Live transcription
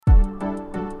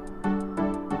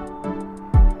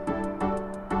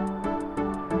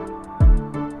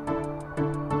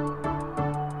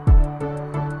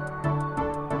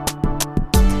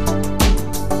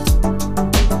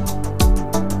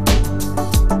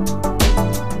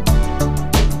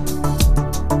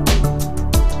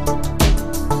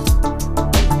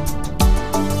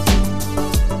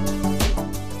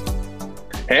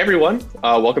everyone,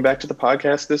 welcome back to the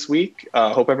podcast this week.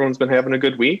 Hope everyone's been having a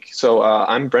good week. So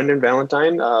I'm Brendan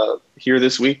Valentine here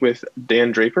this week with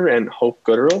Dan Draper and Hope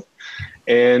Gooderl,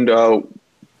 and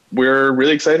we're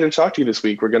really excited to talk to you this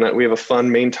week. We have a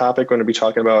fun main topic. We're going to be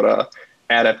talking about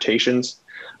adaptations.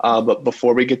 But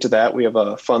before we get to that, we have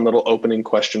a fun little opening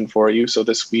question for you. So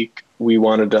this week we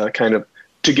wanted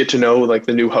to get to know like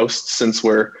the new hosts, since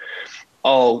we're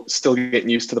all still getting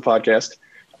used to the podcast.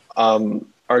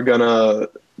 Are gonna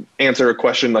answer a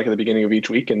question like at the beginning of each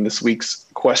week. And this week's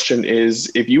question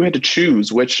is, if you had to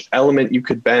choose which element you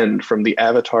could bend from the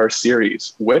Avatar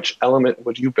series, which element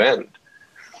would you bend?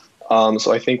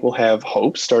 So I think we'll have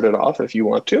Hope start it off if you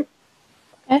want to.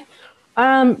 Okay.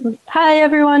 Hi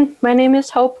everyone. My name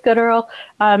is Hope Gooderl.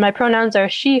 My pronouns are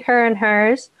she, her, and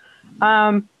hers.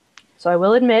 So I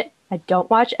will admit I don't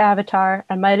watch Avatar.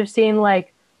 I might have seen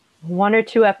like 1 or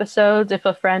 2 episodes if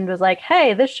a friend was like,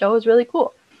 hey, this show is really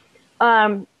cool.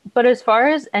 But as far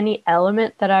as any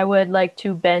element that I would like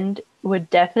to bend would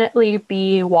definitely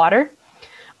be water.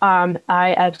 I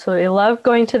absolutely love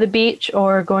going to the beach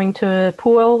or going to a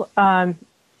pool. I'm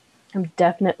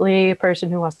definitely a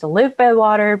person who wants to live by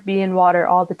water, be in water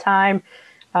all the time.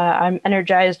 I'm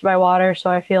energized by water, so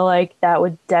I feel like that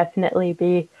would definitely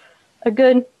be a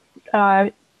good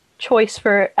choice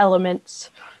for elements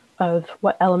of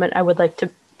what element I would like to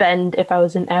bend if I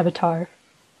was an Avatar.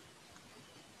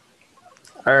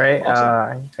 All right,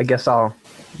 Awesome. I guess I'll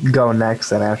go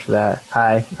next, and after that,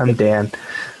 hi, I'm Dan.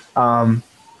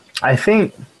 I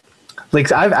think,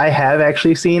 like, I have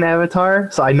actually seen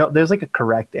Avatar, so I know there's like a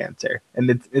correct answer,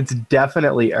 and it's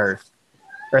definitely Earth.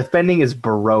 Earthbending is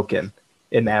broken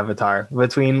in Avatar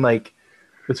between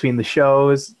the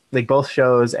shows, like both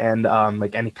shows and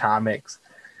like any comics.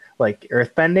 Like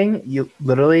earthbending, you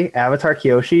literally Avatar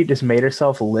Kyoshi just made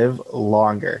herself live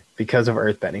longer because of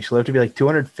earthbending. She lived to be like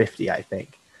 250, I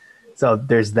think. So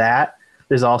there's that.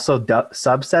 There's also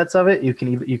subsets of it.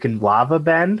 You can lava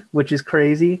bend, which is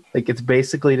crazy. Like it's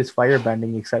basically just fire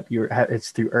bending, except it's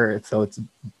through earth, so it's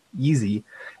easy.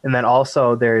 And then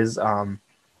also there's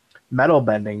metal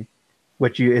bending,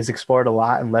 which is explored a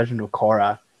lot in Legend of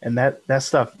Korra, and that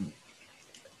stuff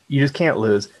you just can't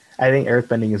lose. I think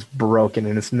earthbending is broken,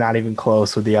 and it's not even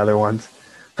close with the other ones.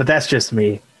 But that's just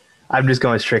me. I'm just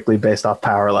going strictly based off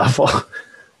power level.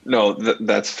 No,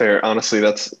 that's fair. Honestly,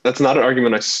 that's not an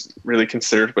argument I really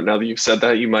considered, but now that you've said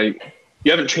that, you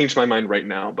haven't changed my mind right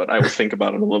now, but I will think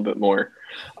about it a little bit more.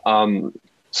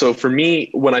 So for me,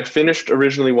 when I finished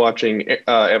originally watching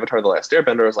Avatar: The Last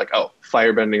Airbender, I was like, oh,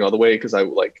 firebending all the way, because I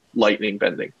like lightning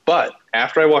bending. But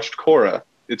after I watched Korra,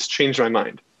 it's changed my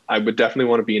mind. I would definitely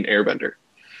want to be an airbender.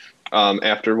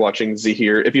 After watching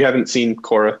Zahir. If you haven't seen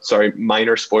Korra, sorry,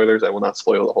 minor spoilers, I will not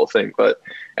spoil the whole thing, but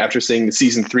after seeing the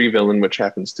season 3 villain, which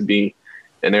happens to be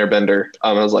an airbender,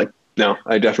 I was like, no,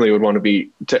 I definitely would want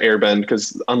to airbend,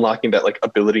 because unlocking that like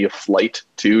ability of flight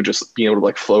too, just being able to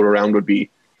like float around would be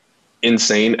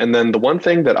insane. And then the one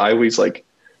thing that I always like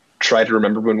try to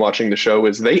remember when watching the show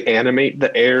is they animate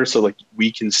the air so like we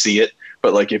can see it.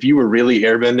 But like if you were really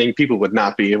airbending, people would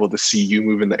not be able to see you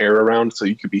moving the air around. So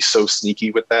you could be so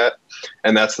sneaky with that.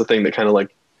 And that's the thing that kind of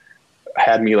like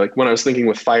had me like when I was thinking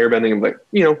with firebending, I'm like,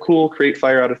 cool, create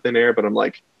fire out of thin air. But I'm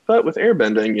like, but with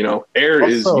airbending, air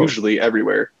is usually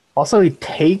everywhere. Also, he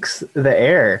takes the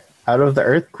air out of the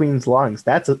Earth Queen's lungs.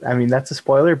 That's a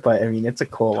spoiler, but I mean it's a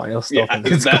cool one. You'll still think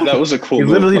it's cool. That was a cool He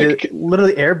move.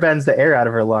 literally air bends the air out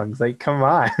of her lungs. Like, come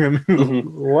on. Mm-hmm.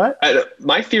 What?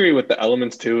 My theory with the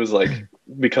elements too is like,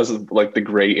 because of like the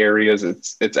gray areas,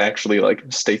 it's actually like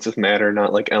states of matter,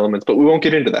 not like elements. But we won't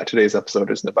get into that. Today's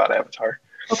episode isn't about Avatar.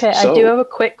 Okay, so, I do have a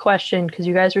quick question, because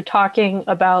you guys were talking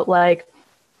about like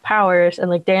powers, and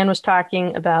like Dan was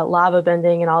talking about lava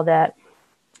bending and all that.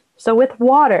 So with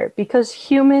water, because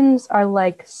humans are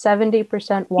like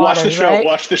 70% water, watch the show. Right?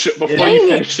 Watch the show before you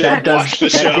finish it. Watch the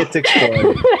show. That gets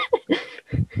explored.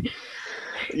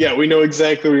 Yeah, we know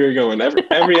exactly where you're going.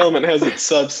 Every element has its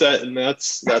subset, and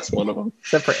that's one of them.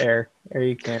 Except for air. Air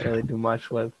you can't really do much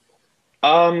with.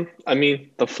 I mean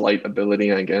the flight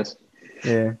ability, I guess.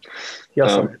 Yeah. He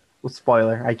also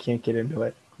spoiler. I can't get into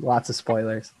it. Lots of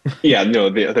spoilers. Yeah, no,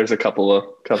 there's a couple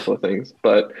of things,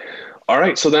 but all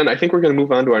right. So then I think we're going to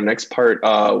move on to our next part.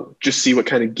 Just see what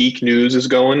kind of geek news is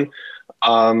going.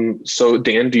 So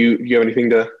Dan, do you have anything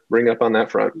to bring up on that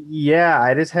front? Yeah,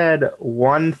 I just had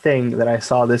one thing that I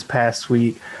saw this past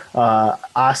week.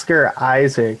 Oscar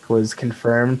Isaac was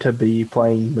confirmed to be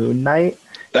playing Moon Knight.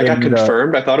 That got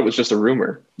confirmed? I thought it was just a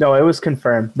rumor. No, it was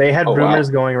confirmed. They had rumors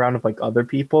wow. going around of like other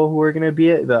people who were going to be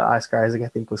it. The Oscar Isaac, I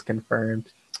think, was confirmed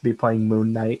to be playing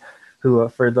Moon Knight, who,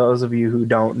 for those of you who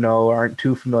don't know or aren't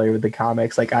too familiar with the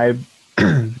comics, like I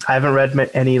I haven't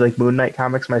read any like Moon Knight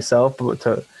comics myself, but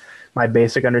to my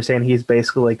basic understanding, he's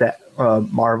basically like that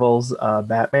Marvel's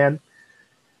Batman.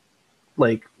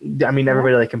 Like, I mean,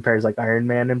 everybody like compares like Iron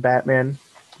Man and Batman,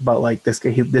 but like this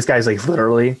guy, this guy's like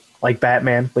literally like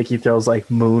Batman. Like he throws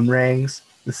like moon rings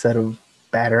instead of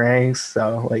batarangs.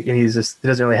 So like, and he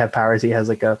doesn't really have powers. He has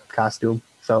like a costume.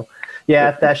 So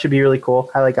yeah, that should be really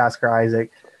cool. I like Oscar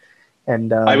Isaac.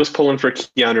 And I was pulling for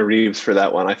Keanu Reeves for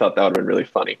that one. I thought that would have been really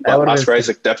funny. But Oscar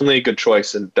Isaac, definitely a good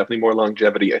choice and definitely more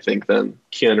longevity, I think, than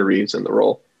Keanu Reeves in the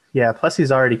role. Yeah, plus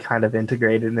he's already kind of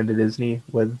integrated into Disney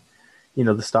with, you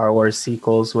know, the Star Wars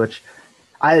sequels, which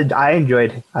I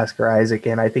enjoyed Oscar Isaac,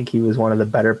 and I think he was one of the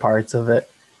better parts of it.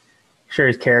 Sure,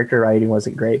 his character writing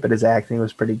wasn't great, but his acting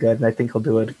was pretty good, and I think he'll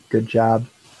do a good job.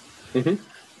 Mm-hmm.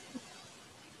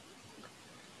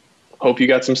 Hope you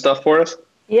got some stuff for us.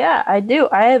 Yeah, I do.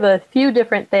 I have a few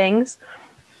different things.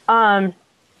 So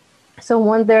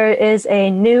there is a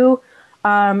new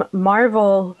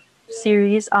Marvel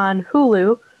series on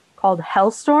Hulu called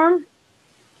Hellstorm.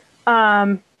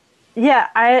 Yeah,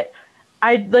 I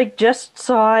like just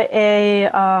saw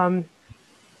a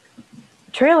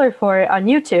trailer for it on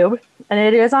YouTube, and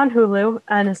it is on Hulu,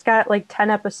 and it's got like 10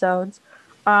 episodes.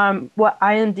 What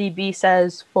IMDb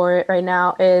says for it right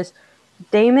now is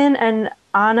Damon and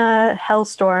Anna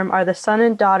Hellstorm are the son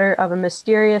and daughter of a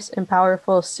mysterious and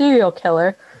powerful serial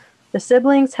killer. The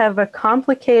siblings have a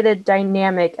complicated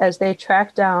dynamic as they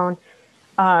track down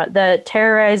the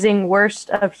terrorizing worst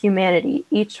of humanity,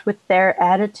 each with their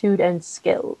attitude and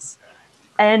skills.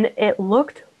 And it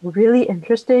looked really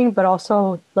interesting, but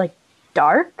also like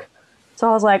dark. So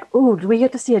I was like, ooh, do we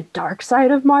get to see a dark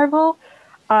side of Marvel?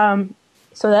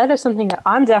 So that is something that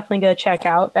I'm definitely going to check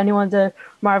out. If anyone's a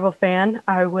Marvel fan,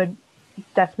 I would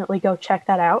definitely go check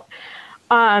that out.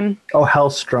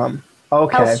 Hellstrom.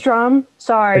 Okay. Hellstrom.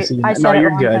 Sorry, I said no, it you're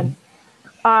wrong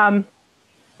good.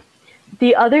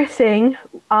 The other thing,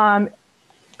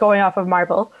 going off of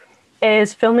Marvel,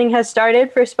 is filming has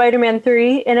started for Spider-Man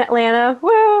 3 in Atlanta.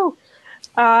 Woo!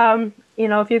 You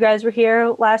know, if you guys were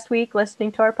here last week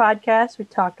listening to our podcast, we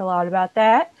talked a lot about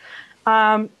that.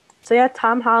 So yeah,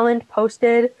 Tom Holland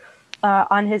posted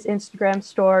on his Instagram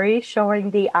story showing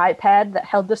the iPad that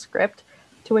held the script,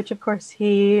 to which of course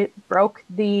he broke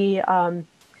the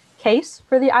case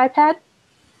for the iPad.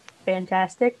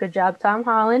 Fantastic. Good job, Tom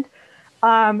Holland.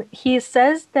 He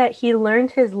says that he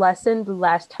learned his lesson the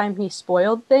last time he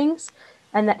spoiled things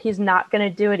and that he's not going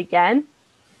to do it again.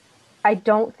 I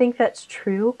don't think that's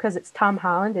true because it's Tom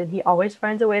Holland and he always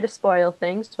finds a way to spoil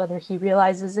things, whether he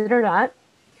realizes it or not.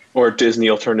 Or Disney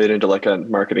will turn it into like a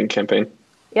marketing campaign.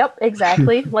 Yep,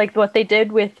 exactly. Like what they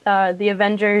did with the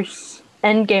Avengers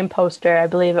Endgame poster, I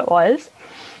believe it was.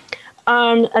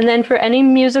 And then for any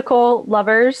musical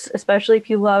lovers, especially if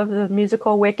you love the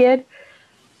musical Wicked,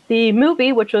 the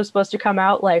movie, which was supposed to come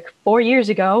out like 4 years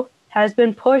ago, has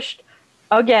been pushed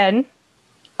again.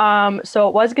 So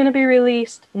it was going to be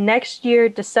released next year,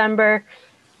 December,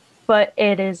 but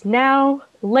it is now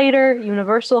later.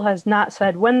 Universal has not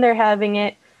said when they're having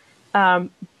it.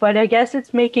 But I guess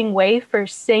it's making way for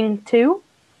Sing 2.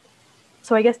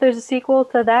 So I guess there's a sequel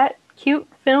to that cute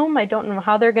film. I don't know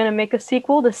how they're going to make a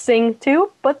sequel to Sing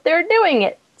 2, but they're doing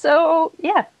it. So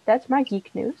yeah, that's my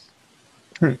geek news.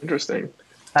 Interesting.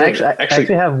 I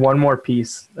actually have one more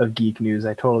piece of geek news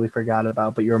I totally forgot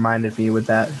about, but you reminded me with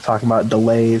that, talking about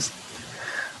delays.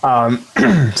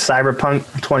 Cyberpunk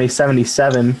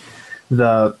 2077,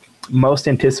 the most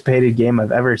anticipated game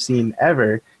I've ever seen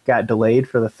ever, got delayed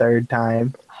for the third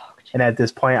time. And at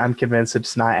this point, I'm convinced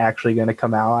it's not actually going to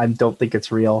come out. I don't think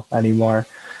it's real anymore.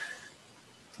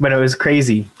 But it was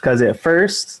crazy because at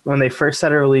first, when they first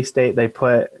set a release date, they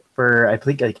put for, I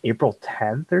think, like April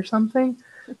 10th or something.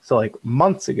 So like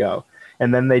months ago.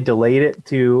 And then they delayed it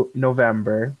to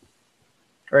November.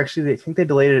 Or actually, I think they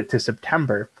delayed it to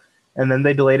September. And then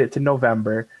they delayed it to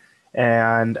November.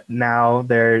 And now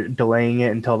they're delaying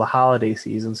it until the holiday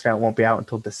season. So it won't be out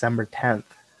until December 10th.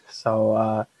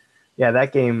 So, yeah,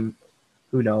 that game,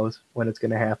 who knows when it's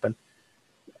going to happen.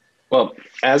 Well,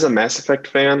 as a Mass Effect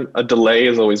fan, a delay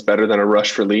is always better than a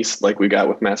rush release like we got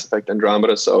with Mass Effect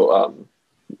Andromeda. So,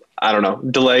 I don't know.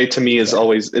 Delay to me is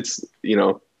always, it's, you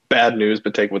know, bad news,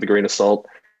 but take it with a grain of salt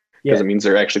because it means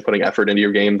they're actually putting effort into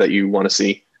your game that you want to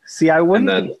see. See, I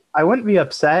wouldn't be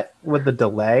upset with the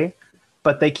delay,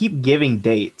 but they keep giving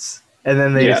dates and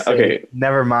then they just say,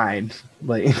 never mind.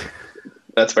 Like,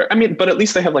 that's fair. I mean, but at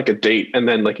least they have like a date and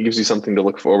then like it gives you something to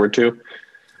look forward to.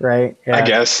 Right. Yeah. I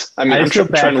guess. I mean, I'm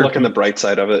trying to look on the bright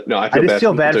side of it. No, I just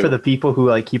feel bad for the people who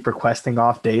like keep requesting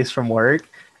off days from work.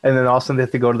 And then also they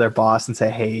have to go to their boss and say,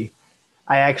 hey,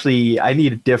 I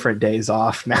need different days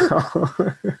off now.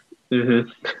 Mm-hmm.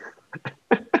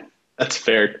 That's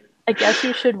fair. I guess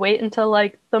you should wait until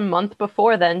like the month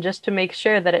before then, just to make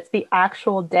sure that it's the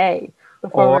actual day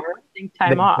before Or requesting they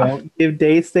time off. don't give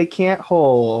dates they can't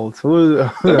hold.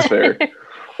 That's fair.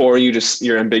 Or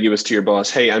you're ambiguous to your boss.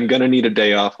 Hey, I'm gonna need a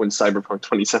day off when Cyberpunk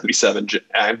 2077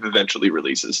 eventually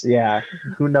releases. Yeah,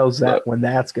 who knows that But, when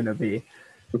that's gonna be?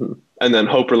 and then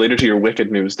hope related to your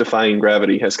Wicked news. Defying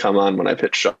Gravity has come on when I've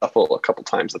hit shuffle a couple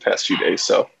times the past few days.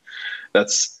 So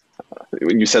that's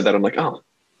when you said that, I'm like, oh,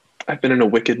 I've been in a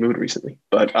Wicked mood recently.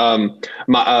 But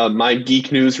my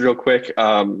geek news, real quick.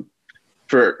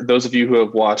 For those of you who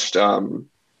have watched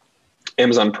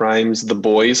Amazon Prime's The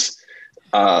Boys.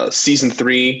 Season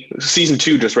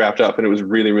 2 just wrapped up and it was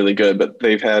really, really good, but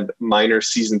they've had minor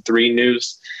season 3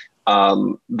 news.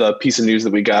 The piece of news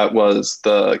that we got was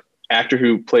the actor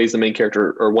who plays the main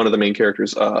character, or one of the main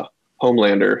characters,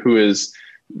 Homelander, who is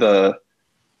the,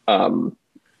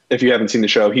 if you haven't seen the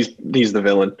show, he's the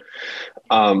villain,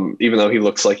 even though he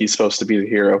looks like he's supposed to be the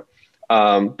hero.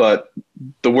 But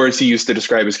the words he used to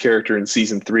describe his character in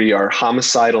season 3 are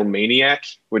homicidal maniac,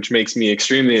 which makes me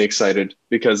extremely excited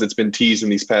because it's been teased in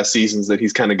these past seasons that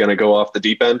he's kind of going to go off the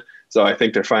deep end. So I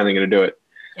think they're finally going to do it.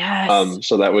 Yes.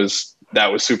 So that was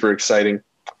super exciting.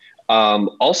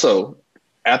 Also,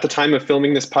 at the time of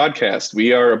filming this podcast,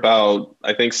 we are about,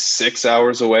 I think, 7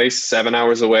 hours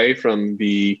away from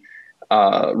the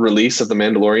release of The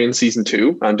Mandalorian season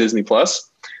 2 on Disney Plus.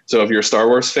 So if you're a Star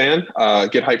Wars fan,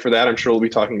 get hyped for that. I'm sure we'll be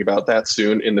talking about that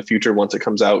soon in the future. Once it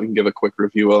comes out, we can give a quick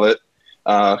review of it,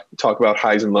 talk about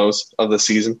highs and lows of the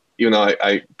season, even though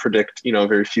I predict,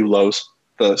 very few lows.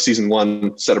 The season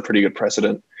 1 set a pretty good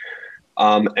precedent.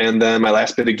 And then my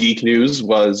last bit of geek news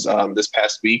was this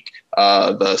past week,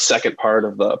 the second part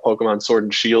of the Pokemon Sword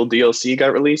and Shield DLC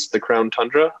got released, the Crown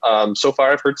Tundra. So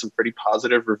far, I've heard some pretty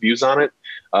positive reviews on it.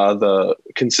 The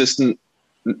consistent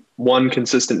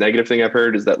negative thing I've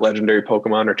heard is that legendary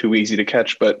Pokemon are too easy to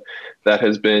catch, but that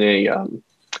has been a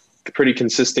pretty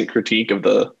consistent critique of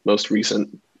the most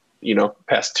recent,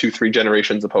 past 2-3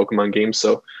 generations of Pokemon games.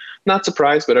 So not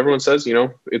surprised, but everyone says,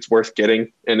 it's worth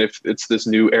getting. And if it's this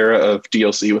new era of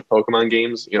DLC with Pokemon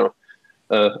games,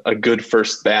 a good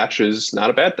first batch is not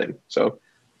a bad thing. So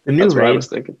that's what I was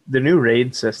thinking. The new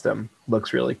raid system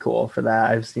looks really cool for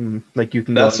that. I've seen you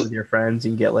can go with your friends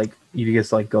and get you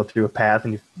just go through a path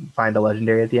and you find a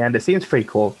legendary at the end. It seems pretty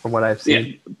cool from what I've seen.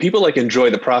 Yeah, people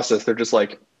enjoy the process. They're just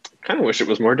kind of wish it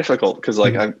was more difficult because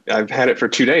I've had it for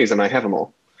 2 days and I have them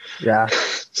all. Yeah.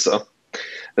 So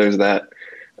there's that.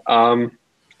 All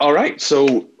right.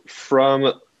 So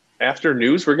from after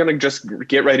news, we're going to just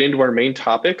get right into our main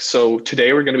topic. So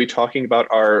today we're going to be talking about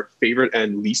our favorite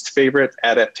and least favorite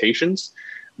adaptations.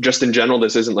 Just in general,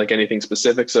 this isn't anything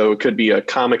specific. So it could be a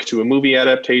comic to a movie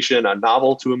adaptation, a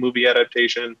novel to a movie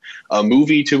adaptation, a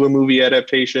movie to a movie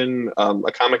adaptation,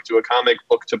 a comic to a comic,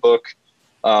 book to book.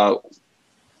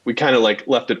 We kind of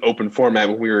left it open format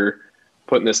when we were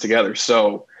putting this together.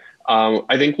 So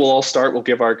I think we'll all start. We'll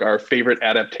give our favorite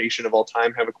adaptation of all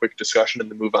time, have a quick discussion,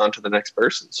 and then move on to the next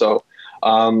person. So,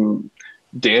 Dan,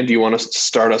 do you want to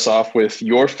start us off with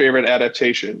your favorite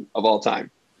adaptation of all time?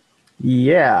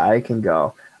 Yeah, I can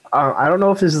go. I don't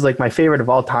know if this is my favorite of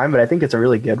all time, but I think it's a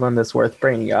really good one that's worth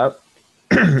bringing up.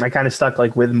 I kind of stuck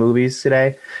with movies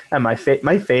today, and my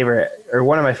favorite, or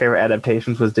one of my favorite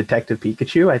adaptations was Detective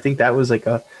Pikachu. I think that was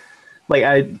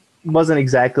I wasn't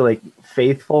exactly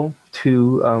faithful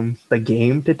to the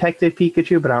game Detective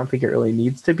Pikachu, but I don't think it really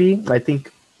needs to be. I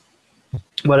think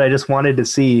what I just wanted to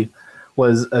see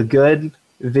was a good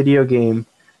video game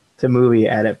to movie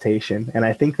adaptation, and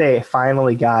I think they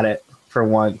finally got it for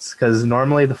once, because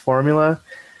normally the formula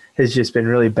has just been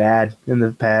really bad in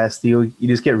the past. You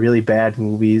just get really bad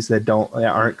movies that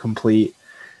aren't complete,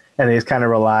 and they just kind of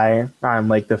rely on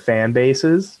the fan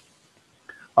bases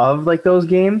of those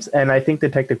games. And I think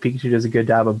Detective Pikachu does a good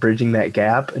job of bridging that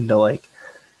gap into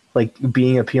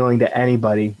being appealing to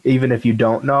anybody, even if you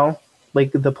don't know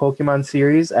the Pokemon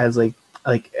series as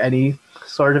any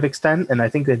sort of extent. And I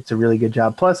think that's a really good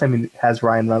job. Plus, it has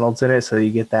Ryan Reynolds in it, so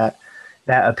you get that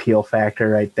appeal factor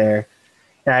right there.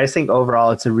 And I just think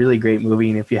overall it's a really great movie,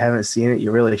 and if you haven't seen it, you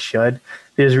really should.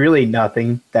 There's really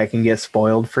nothing that can get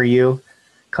spoiled for you,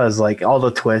 because all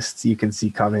the twists you can see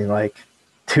coming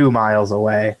 2 miles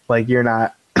away. You're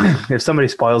not if somebody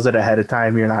spoils it ahead of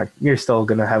time, you're still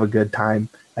gonna have a good time,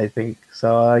 I think.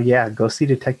 So yeah, go see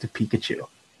Detective Pikachu.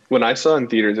 When I saw it in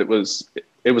theaters, it was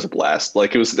a blast.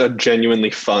 It was a genuinely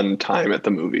fun time at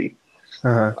the movie.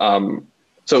 Uh-huh.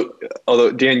 So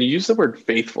although Dan, you use the word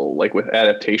faithful with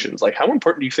adaptations, how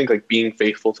important do you think being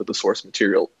faithful to the source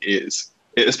material is?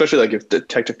 especially like if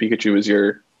Detective Pikachu is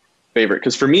your favorite.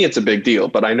 Because for me, it's a big deal,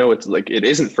 but I know it's like it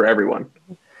isn't for everyone.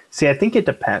 See, I think it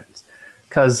depends,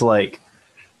 because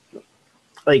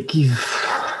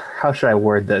how should I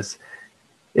word this?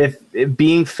 If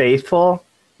being faithful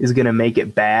is gonna make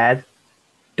it bad,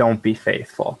 don't be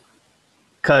faithful.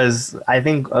 Because I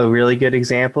think a really good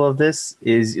example of this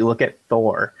is you look at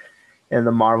Thor in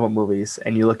the Marvel movies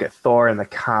and you look at Thor in the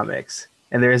comics,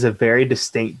 and there is a very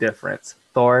distinct difference.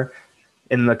 Thor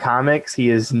in the comics, he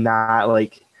is not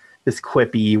like this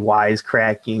quippy,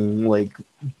 wisecracking, like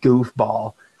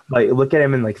goofball. Like look at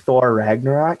him in like Thor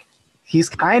Ragnarok, he's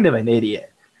kind of an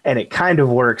idiot, and it kind of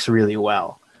works really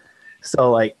well.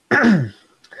 So like, I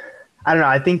don't know.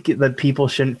 I think that people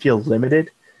shouldn't feel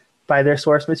limited by their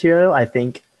source material. I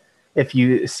think if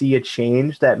you see a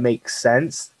change that makes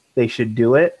sense, they should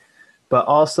do it, but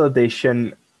also they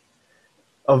shouldn't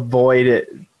avoid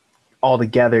it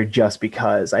altogether just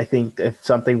because. I think if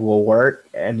something will work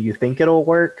and you think it'll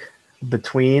work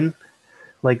between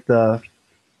like the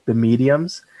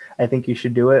mediums, I think you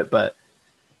should do it, but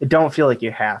don't feel like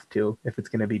you have to if it's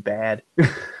going to be bad.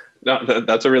 No,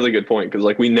 that's a really good point because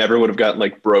like we never would have gotten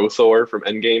like Bro Thor from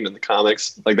Endgame in the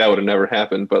comics. Like that would have never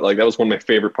happened. But like that was one of my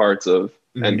favorite parts of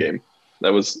Endgame.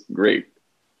 That was great.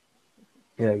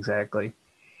 Yeah, exactly.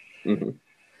 Mm-hmm.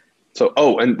 So,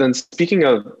 oh, and then speaking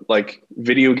of like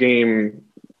video game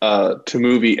to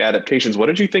movie adaptations, what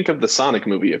did you think of the Sonic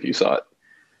movie if you saw it?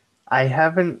 I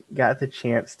haven't got the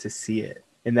chance to see it,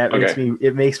 and that Okay.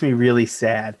 makes me really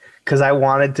sad because I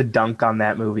wanted to dunk on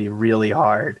that movie really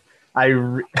hard. I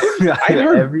heard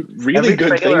really every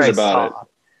good trailer things I about it. saw.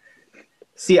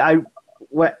 See, I'm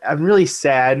really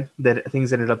sad that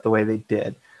things ended up the way they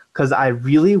did because I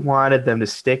really wanted them to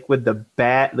stick with the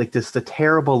bad, like just the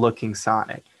terrible looking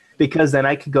Sonic, because then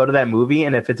I could go to that movie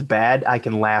and if it's bad, I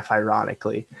can laugh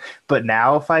ironically. But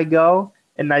now if I go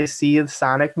and I see the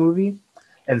Sonic movie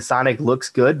and Sonic looks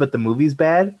good, but the movie's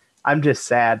bad, I'm just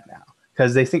sad now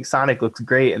because they think Sonic looks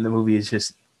great and the movie is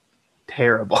just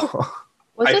terrible.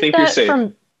 I Wasn't think you're that safe.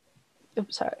 from?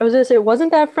 Oops, sorry, I was gonna say,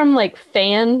 wasn't that from like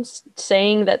fans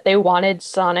saying that they wanted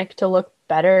Sonic to look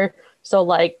better? So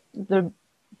like the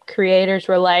creators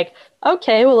were like,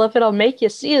 okay, well if it'll make you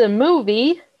see the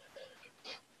movie.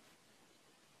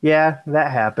 Yeah,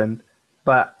 that happened,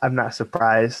 but I'm not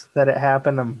surprised that it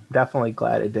happened. I'm definitely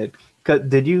glad it did.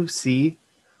 Did you see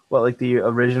what like the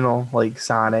original like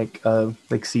Sonic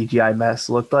like CGI mess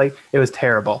looked like? It was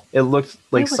terrible. It looked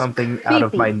like It was something out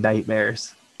of my creepy.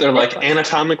 nightmares. They're It like was.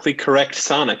 anatomically correct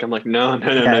Sonic. I'm like, no, no,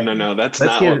 no, no, Yeah, no, no. That's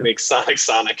let's not what give makes Sonic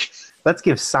Sonic. let's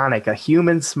give Sonic a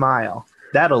human smile.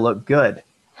 That'll look good.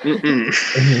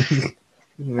 Mm-mm.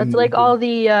 That's like all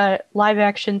the live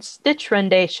action Stitch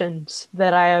renditions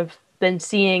that I have been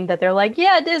seeing that they're like,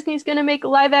 yeah, Disney's gonna make a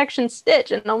live action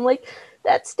Stitch. And I'm like,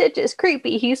 that Stitch is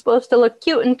creepy. He's supposed to look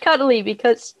cute and cuddly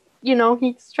because,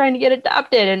 he's trying to get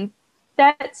adopted. And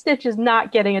that Stitch is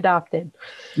not getting adopted.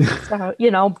 So,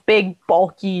 big,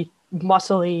 bulky,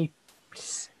 muscly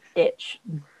Stitch.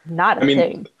 Not I a mean,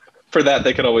 thing. for that,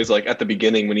 they could always like at the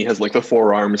beginning when he has like the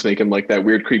four arms, make him like that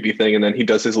weird creepy thing, and then he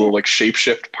does his little like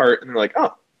shapeshift part, and they're like,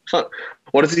 oh, huh.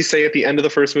 What does he say at the end of the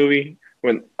first movie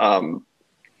when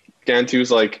Gantu's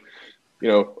like,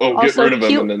 oh, get Also rid of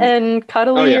him, and cute then and oh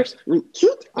cuddly. yeah,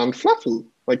 cute and fluffy,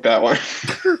 like that one.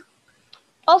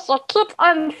 Also cute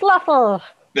and fluffy.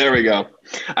 There we go.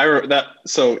 I remember that.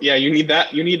 So yeah, you need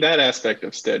that. You need that aspect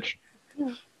of Stitch.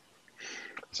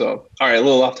 So all right, a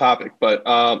little off topic, but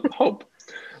Hope,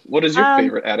 what is your Um,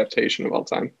 favorite adaptation of all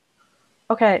time?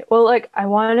 Okay, well, like, I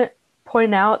want to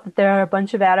point out that there are a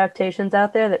bunch of adaptations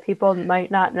out there that people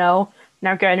might not know.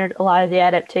 Now, granted, a lot of the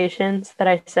adaptations that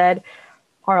I said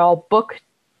are all book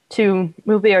to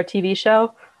movie or TV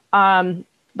show.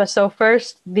 But so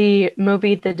first, the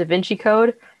movie The Da Vinci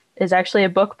Code is actually a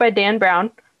book by Dan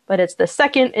Brown, but it's the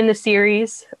second in the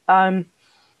series. And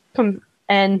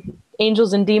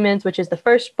Angels and Demons, which is the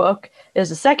first book, is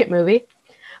the second movie.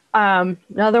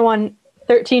 Another one,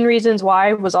 13 Reasons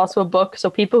Why, was also a book. So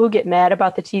people who get mad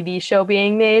about the TV show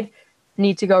being made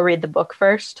need to go read the book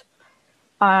first.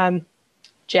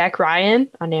 Jack Ryan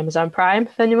on Amazon Prime,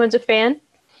 if anyone's a fan.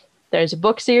 There's a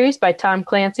book series by Tom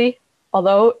Clancy.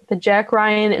 Although the Jack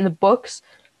Ryan in the books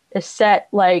is set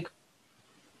like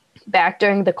back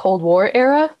during the Cold War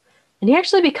era. And he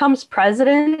actually becomes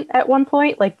president at one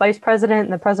point, like vice president,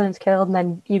 and the president's killed, and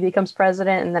then he becomes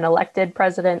president and then elected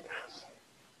president.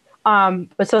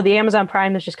 But so the Amazon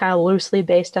Prime is just kind of loosely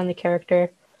based on the character.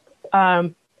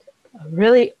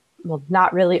 Really, well,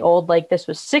 not really old. Like this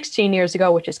was 16 years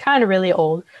ago, which is kind of really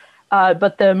old.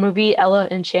 But the movie Ella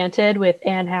Enchanted with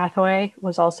Anne Hathaway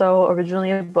was also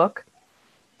originally a book.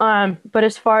 But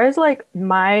as far as like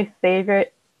my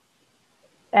favorite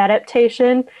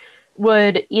adaptation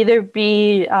would either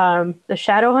be the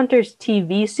Shadowhunters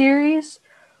TV series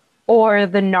or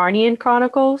the Narnian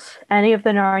Chronicles, any of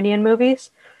the Narnian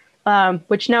movies.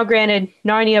 Which now, granted,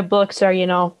 Narnia books are,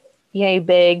 yay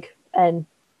big and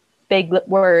big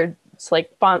words,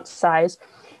 like font size.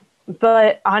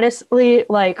 But honestly,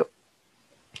 like,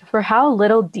 for how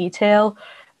little detail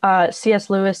C.S.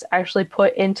 Lewis actually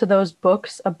put into those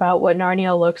books about what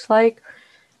Narnia looks like,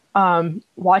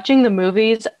 watching the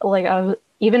movies, like,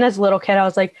 even as a little kid, I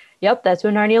was like, yep, that's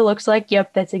what Narnia looks like.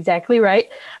 Yep, that's exactly right.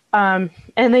 And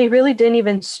they really didn't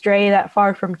even stray that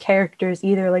far from characters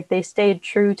either. Like, they stayed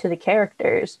true to the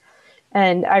characters.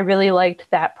 And I really liked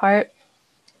that part.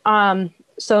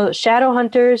 So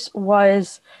Shadowhunters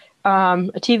was a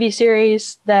TV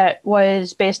series that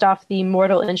was based off the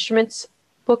Mortal Instruments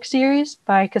book series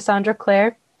by Cassandra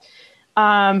Clare.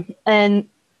 And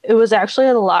it was actually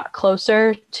a lot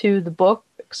closer to the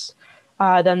books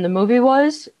than the movie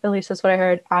was. At least that's what I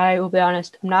heard. I will be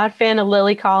honest, I'm not a fan of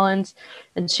Lily Collins,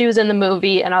 and she was in the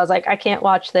movie, and I was like, I can't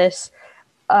watch this.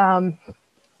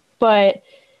 But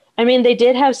I mean, they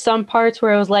did have some parts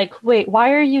where I was like, wait,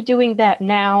 why are you doing that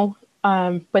now?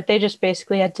 But they just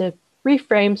basically had to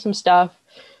reframe some stuff.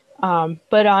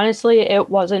 But honestly, it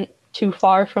wasn't too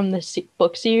far from the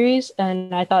book series,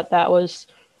 and I thought that was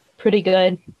pretty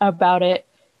good about it.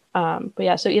 But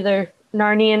yeah, so either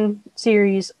Narnian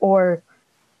series or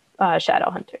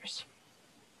Shadowhunters.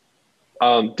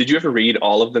 Did you ever read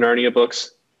all of the Narnia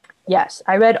books? Yes,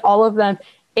 I read all of them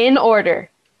in order.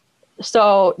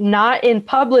 So not in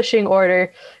publishing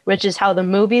order, which is how the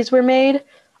movies were made.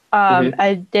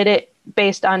 I did it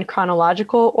based on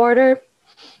chronological order,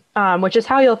 which is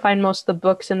how you'll find most of the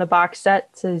books in the box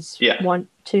sets is 1,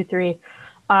 2, 3.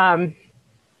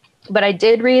 But I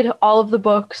did read all of the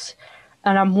books,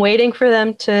 and I'm waiting for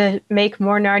them to make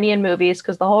more Narnian movies,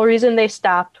 because the whole reason they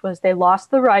stopped was they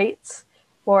lost the rights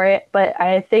for it. But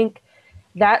I think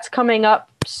that's coming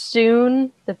up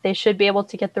soon, that they should be able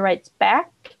to get the rights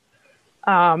back.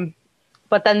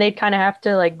 But then they'd kind of have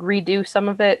to like redo some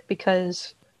of it,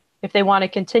 because if they want to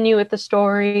continue with the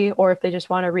story or if they just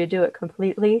want to redo it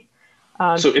completely.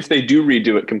 So if they do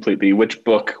redo it completely, which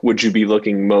book would you be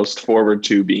looking most forward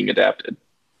to being adapted?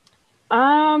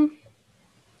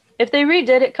 If they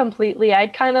redid it completely,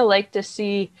 I'd kind of like to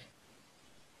see,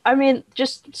 I mean,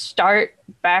 just start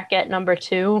back at number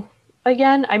 2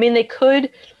 again. I mean, they could,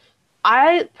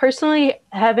 I personally,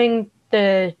 having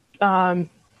the,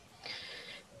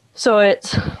 so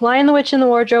it's Lion, the Witch, and the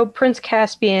Wardrobe, Prince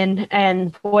Caspian,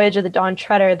 and Voyage of the Dawn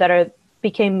Treader that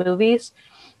became movies.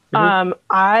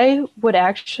 I would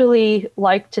actually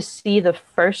like to see the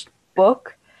first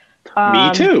book.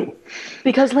 Me too.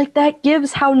 Because like that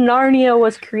gives how Narnia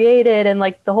was created and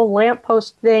like the whole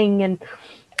lamppost thing, and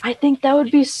I think that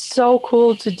would be so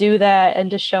cool to do that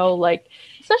and to show, like,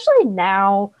 especially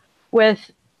now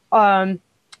with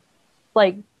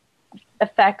like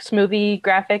effects, movie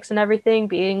graphics and everything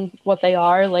being what they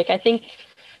are. Like, I think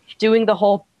doing the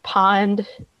whole pond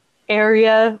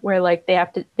area where like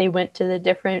they went to the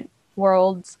different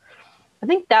worlds, I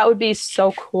think that would be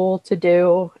so cool to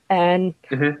do. And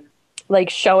like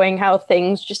showing how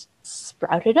things just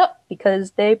sprouted up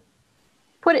because they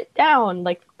put it down,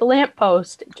 like the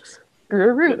lamppost, it just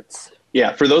grew roots.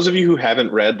 Yeah, for those of you who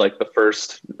haven't read like the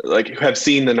first, like who have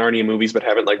seen the Narnia movies but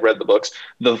haven't like read the books,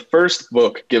 the first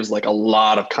book gives like a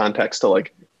lot of context to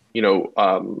like, you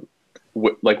know,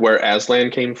 like where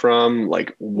Aslan came from,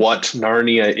 like what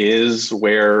Narnia is,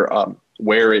 where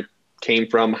it came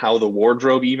from, how the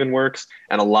wardrobe even works,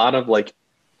 and a lot of like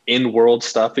in-world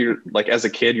stuff. You're like, as a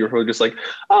kid, you're probably just like,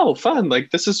 oh, fun,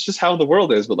 like this is just how the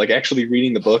world is. But like actually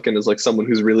reading the book, and as like someone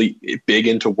who's really big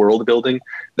into world building,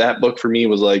 that book for me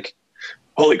was like,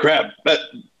 holy crap, that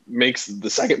makes the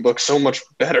second book so much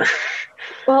better.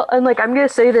 Well, and like I'm gonna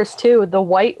say this too, the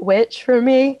White Witch for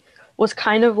me was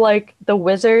kind of like the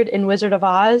wizard in Wizard of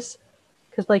Oz,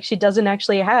 because like she doesn't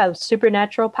actually have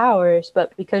supernatural powers,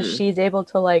 but because she's able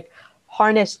to like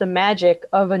harness the magic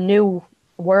of a new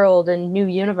world and new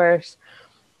universe,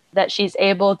 that she's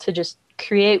able to just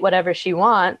create whatever she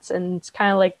wants. And it's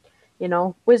kind of like, you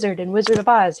know, Wizard in Wizard of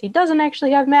Oz. He doesn't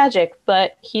actually have magic,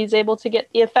 but he's able to get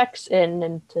the effects in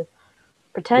and to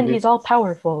pretend he's all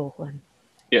powerful. And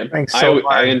yeah,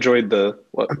 I enjoyed the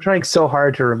what? I'm trying so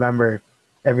hard to remember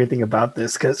everything about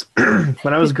this, because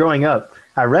when I was growing up,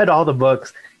 I read all the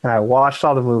books and I watched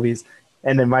all the movies,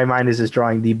 and then my mind is just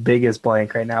drawing the biggest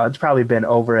blank right now. It's probably been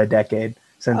over a decade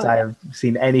since I have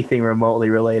seen anything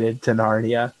remotely related to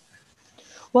Narnia.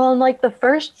 Well, and like the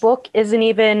first book isn't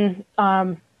even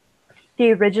the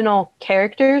the original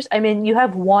characters. I mean, you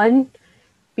have one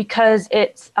because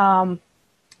it's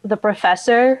the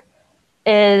professor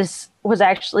was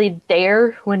actually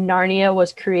there when Narnia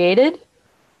was created,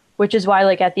 which is why,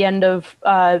 like, at the end of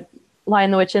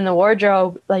Lion, the Witch, and the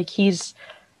Wardrobe, like, he's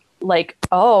like,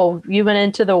 oh, you went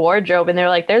into the wardrobe, and they're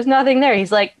like, there's nothing there.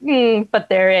 He's like, but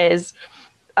there is.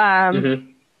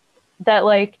 That,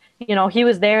 like, you know, he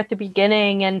was there at the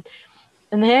beginning, and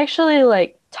they actually,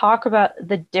 like, talk about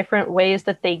the different ways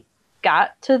that they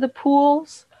got to the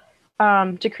pools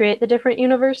to create the different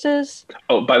universes.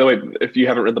 Oh, by the way, if you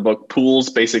haven't read the book, pools,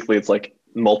 basically it's like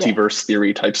multiverse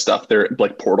theory type stuff. They're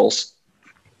like portals.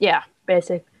 Yeah,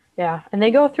 basic. Yeah, and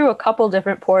they go through a couple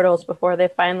different portals before they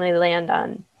finally land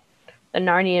on the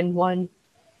Narnian one.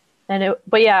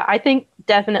 But yeah, I think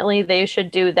definitely they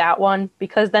should do that one,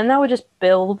 because then that would just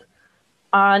build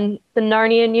on the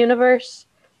Narnian universe.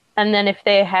 And then if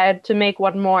they had to make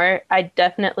one more, I'd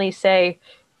definitely say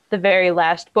the very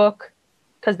last book,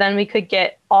 because then we could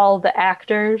get all the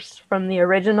actors from the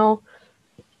original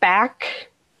back.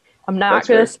 I'm not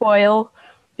going to spoil,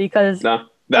 because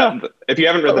if you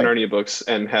haven't read the Narnia books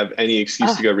and have any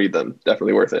excuse to go read them,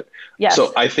 definitely worth it. Yes.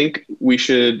 So I think we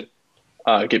should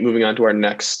get moving on to our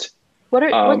next.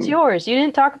 What's yours? You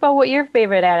didn't talk about what your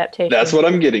favorite adaptation. That's what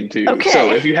I'm getting to. Okay.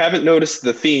 So if you haven't noticed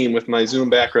the theme with my Zoom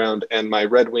background and my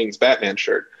Red Wings Batman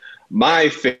shirt, my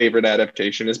favorite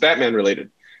adaptation is Batman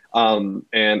related.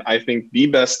 And I think the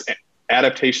best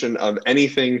adaptation of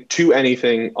anything to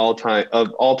anything all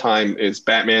time is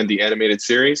Batman the Animated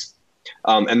Series.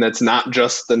 And that's not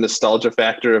just the nostalgia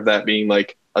factor of that being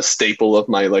like a staple of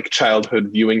my like childhood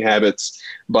viewing habits,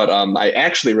 but I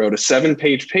actually wrote a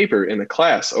 7-page paper in a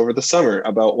class over the summer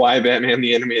about why Batman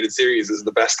the Animated Series is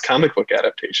the best comic book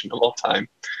adaptation of all time.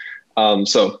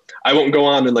 So I won't go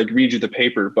on and like read you the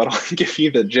paper, but I'll give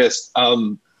you the gist.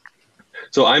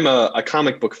 So I'm a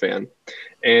comic book fan,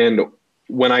 and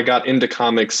when I got into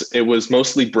comics, it was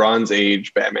mostly Bronze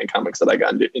Age Batman comics that I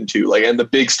got into, like, and the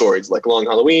big stories like Long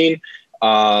Halloween.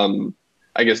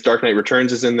 I guess Dark Knight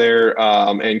Returns is in there,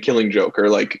 and Killing Joke are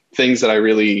like things that I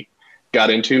really got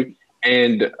into.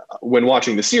 And when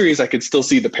watching the series, I could still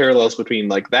see the parallels between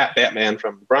like that Batman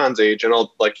from the Bronze Age and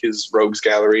all like his rogues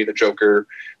gallery, the Joker,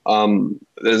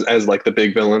 as like the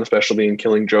big villain, especially in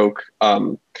Killing Joke.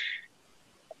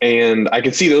 And I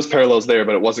could see those parallels there,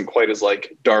 but it wasn't quite as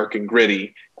like dark and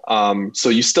gritty. So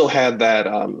you still had that.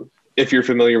 If you're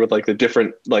familiar with like the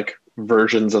different like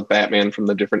versions of Batman from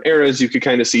the different eras, you could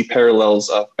kind of see parallels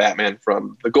of Batman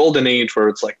from the Golden Age, where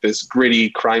it's like this gritty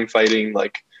crime fighting,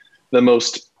 like the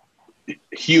most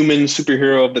human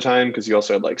superhero of the time, because you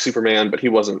also had like Superman, but he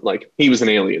wasn't like, he was an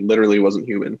alien, literally wasn't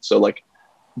human. So like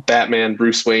Batman,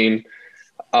 Bruce Wayne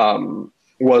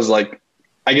was like,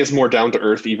 I guess more down to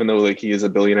earth, even though like he is a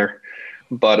billionaire.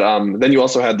 But then you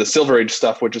also had the Silver Age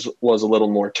stuff, which was a little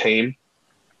more tame,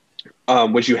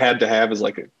 which you had to have as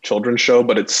like a children's show.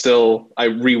 But it's still, I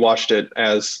rewatched it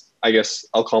as, I guess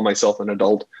I'll call myself an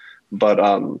adult, but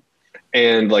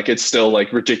and like it's still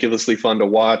like ridiculously fun to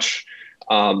watch.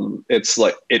 It's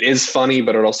like, it is funny,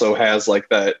 but it also has like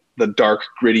the dark,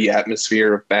 gritty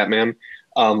atmosphere of Batman.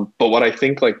 But what I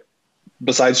think, like,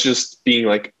 besides just being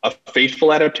like a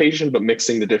faithful adaptation, but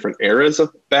mixing the different eras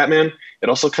of Batman, it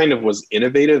also kind of was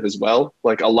innovative as well.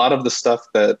 Like a lot of the stuff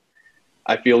that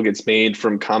I feel gets made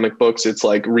from comic books, it's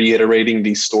like reiterating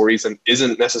these stories and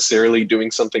isn't necessarily doing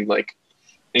something like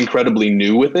incredibly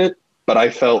new with it. But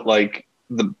I felt like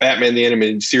the Batman the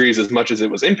Animated Series, as much as it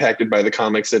was impacted by the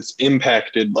comics, it's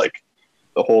impacted like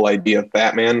the whole idea of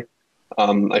Batman.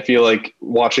 I feel like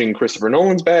watching Christopher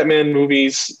Nolan's Batman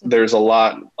movies, there's a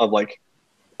lot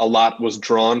was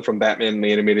drawn from Batman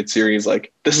the Animated Series.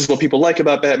 Like, this is what people like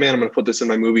about Batman, I'm going to put this in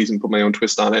my movies and put my own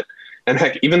twist on it. And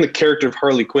heck, even the character of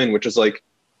Harley Quinn, which is like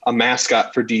a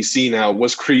mascot for DC now,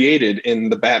 was created in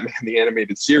the Batman the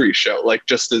Animated Series show. Like,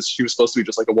 just as she was supposed to be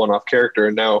just like a one-off character,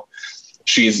 and now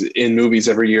she's in movies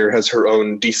every year, has her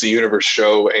own DC Universe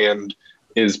show, and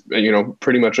is, you know,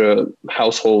 pretty much a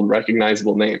household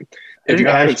recognizable name. If you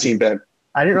haven't seen Batman,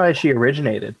 I didn't realize she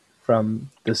originated from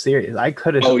the series. I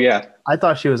could have. Oh yeah. I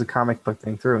thought she was a comic book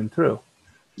thing through and through.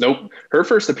 Nope. Her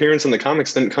first appearance in the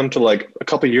comics didn't come to like a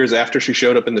couple years after she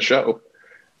showed up in the show.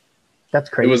 That's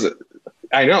crazy.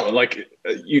 I know. Like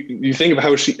you think of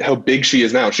how big she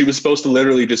is now. She was supposed to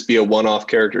literally just be a one-off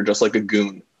character, just like a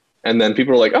goon. And then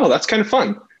people were like, "Oh, that's kind of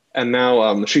fun." And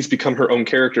now she's become her own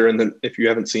character. And then, if you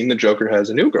haven't seen, the Joker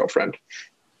has a new girlfriend.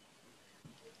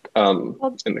 In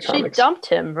the comics, she dumped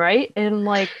him, right? In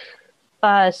like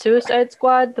Suicide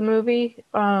Squad, the movie,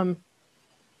 a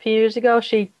few years ago.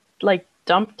 She like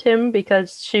dumped him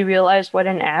because she realized what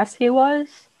an ass he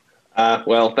was.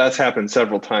 Well, that's happened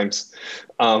several times.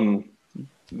 Um,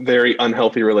 very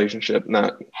unhealthy relationship,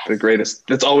 not the greatest.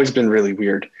 It's always been really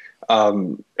weird.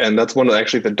 And that's one of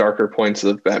actually the darker points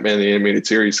of Batman the Animated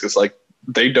Series, because like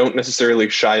they don't necessarily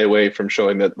shy away from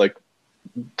showing that like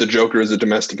the Joker is a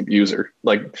domestic abuser.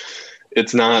 Like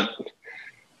it's not,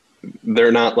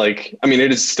 they're not like, I mean,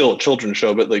 it is still a children's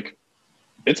show, but like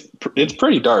it's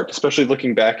pretty dark, especially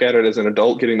looking back at it as an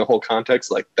adult, getting the whole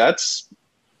context. Like that's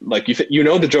like you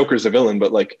know the Joker's a villain,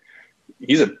 but like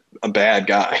he's a bad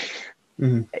guy.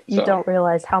 Mhm. You don't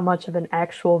realize how much of an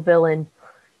actual villain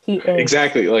he is.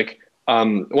 Exactly. Like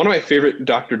one of my favorite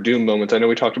Doctor Doom moments, I know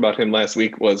we talked about him last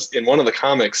week, was in one of the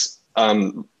comics.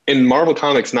 In Marvel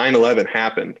Comics, 9/11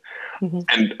 happened. Mhm.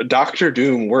 And Doctor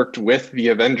Doom worked with the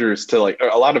Avengers to like,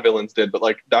 a lot of villains did, but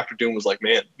like Doctor Doom was like,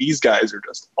 man, these guys are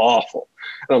just awful.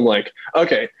 And I'm like,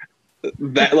 okay,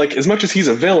 that like as much as he's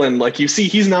a villain, like you see,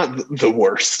 he's not the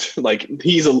worst. Like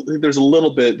there's a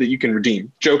little bit that you can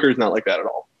redeem. Joker's not like that at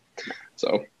all.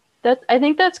 So I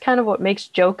think that's kind of what makes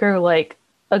Joker like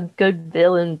a good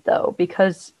villain though,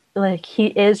 because like he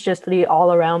is just the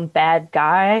all around bad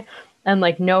guy and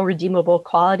like no redeemable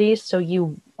qualities, so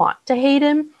you want to hate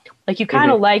him. Like you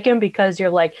kind of like him because you're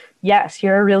like, yes,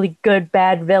 you're a really good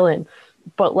bad villain.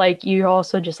 But like you're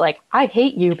also just like, I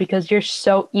hate you because you're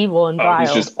so evil and vile.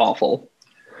 he's just awful.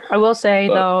 I will say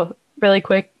though, really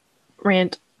quick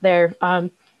rant there,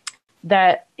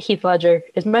 that Heath Ledger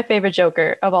is my favorite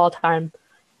Joker of all time.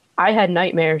 I had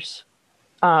nightmares,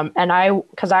 and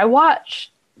because I watched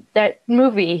that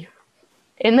movie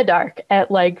in the dark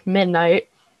at like midnight.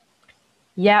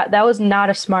 Yeah, that was not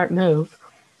a smart move.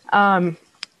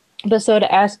 But so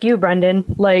to ask you, Brendan,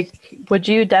 like, would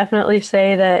you definitely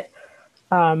say that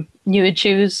you would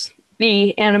choose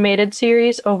the animated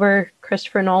series over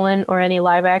Christopher Nolan or any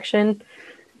live action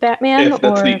Batman? If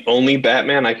that's the only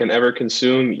Batman I can ever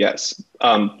consume, yes.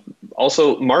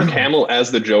 Also, Mark Hamill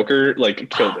as the Joker, like,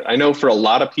 killed it. I know for a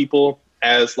lot of people,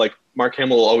 as like Mark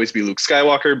Hamill will always be Luke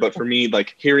Skywalker, but for me,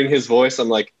 like hearing his voice, I'm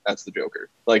like, that's the Joker.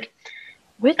 Like,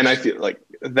 and I feel like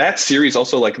that series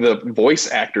also, like the voice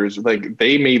actors, like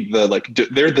they made the like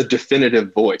they're the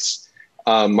definitive voice.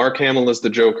 Mark Hamill is the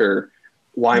Joker.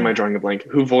 Why am I drawing a blank?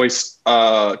 Who voiced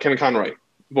Kevin Conroy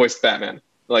voiced Batman?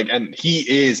 Like, and he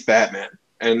is Batman.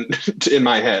 And in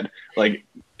my head, like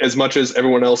as much as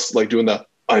everyone else like doing the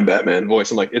I'm Batman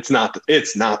voice, I'm like, it's not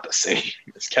the same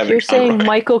as Kevin You're Conroy. saying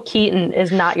Michael Keaton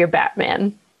is not your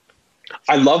Batman.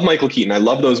 I love Michael Keaton. I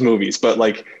love those movies, but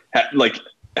like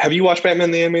have you watched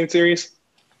Batman the Animated Series?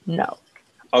 No.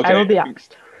 Okay. I will be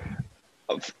honest.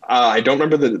 I don't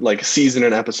remember the like season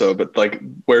and episode, but like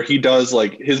where he does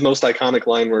like his most iconic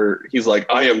line where he's like,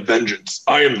 I am vengeance.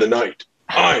 I am the night.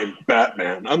 I'm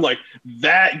Batman. I'm like,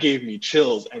 that gave me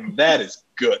chills, and that is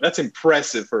good. That's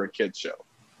impressive for a kid's show.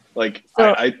 Like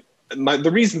So,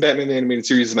 the reason Batman the Animated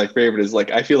Series is my favorite is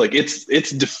like I feel like it's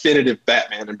definitive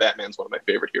Batman, and Batman's one of my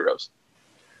favorite heroes.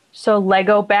 So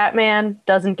Lego Batman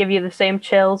doesn't give you the same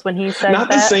chills when he says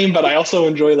Not the same, but I also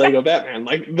enjoy Lego Batman.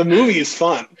 Like the movie is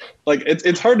fun. Like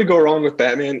it's hard to go wrong with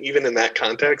Batman, even in that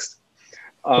context.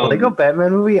 Lego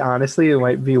Batman movie, honestly, it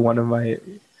might be one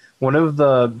of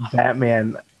the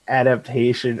Batman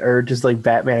adaptation or just like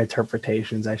Batman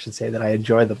interpretations, I should say, that I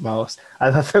enjoy the most.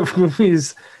 I thought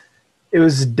the it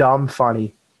was dumb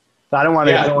funny. I don't want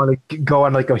to go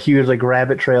on like a huge like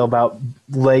rabbit trail about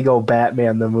Lego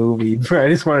Batman the movie. I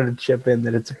just wanted to chip in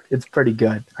that it's pretty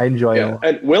good. I enjoy it.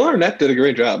 And Will Arnett did a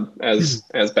great job as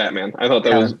Batman. I thought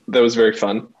that was very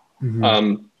fun.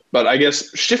 Mm-hmm. But I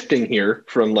guess shifting here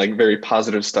from like very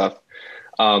positive stuff,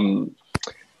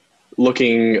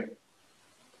 looking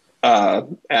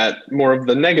at more of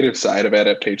the negative side of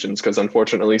adaptations, because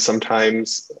unfortunately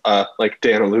sometimes, like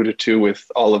Dan alluded to with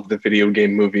all of the video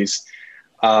game movies,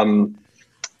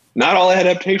 not all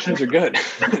adaptations are good.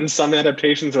 And some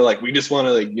adaptations are like, we just want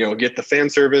to like, get the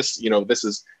fan service. This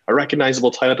is a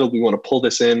recognizable title. We want to pull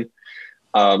this in.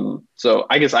 So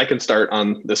I guess I can start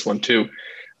on this one too.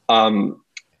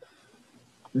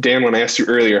 Dan, when I asked you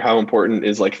earlier, how important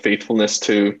is like faithfulness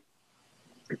to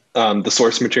the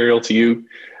source material to you?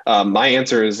 My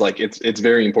answer is like, it's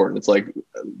very important. It's like,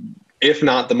 if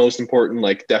not the most important,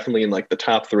 like definitely in like the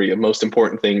top 3 of most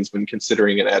important things when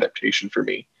considering an adaptation for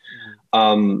me.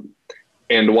 And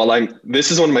while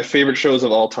this is one of my favorite shows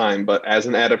of all time, but as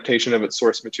an adaptation of its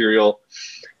source material,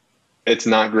 it's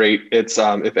not great. It's,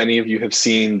 if any of you have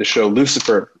seen the show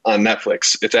Lucifer on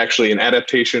Netflix, it's actually an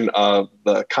adaptation of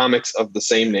the comics of the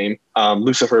same name.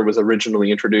 Lucifer was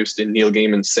originally introduced in Neil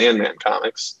Gaiman's Sandman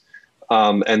comics.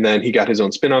 And then he got his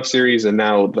own spin-off series and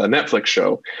now the Netflix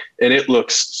show, and it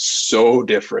looks so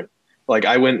different. like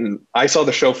I saw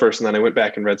the show first and then I went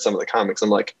back and read some of the comics. I'm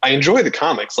like, I enjoy the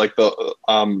comics. Like the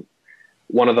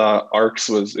one of the arcs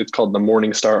it's called the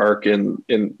Morning Star arc, and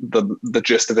in the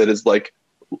gist of it is like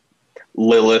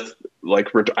Lilith, like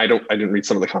I didn't read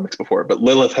some of the comics before, but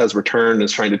Lilith has returned,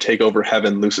 is trying to take over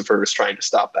heaven. Lucifer is trying to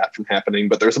stop that from happening,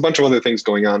 but there's a bunch of other things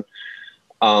going on.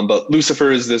 But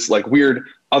Lucifer is this like weird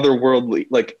otherworldly,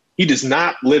 like he does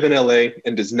not live in LA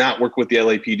and does not work with the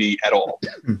LAPD at all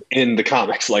in the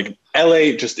comics. Like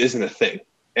LA just isn't a thing.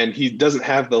 And he doesn't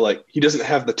have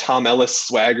the Tom Ellis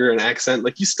swagger and accent.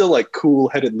 Like he's still like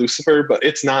cool-headed Lucifer, but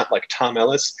it's not like Tom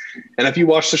Ellis. And if you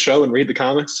watch the show and read the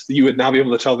comics, you would not be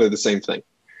able to tell they're the same thing.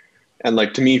 And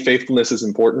like to me, faithfulness is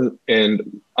important.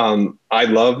 And I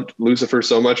loved Lucifer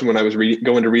so much. And when I was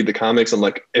going to read the comics, I'm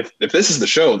like, if this is the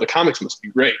show, the comics must be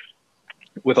great.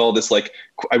 With all this, like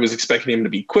I was expecting him to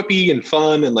be quippy and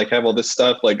fun and like have all this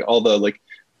stuff, like all the like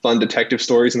fun detective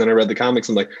stories. And then I read the comics.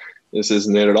 I'm like, this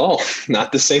isn't it at all.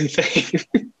 Not the same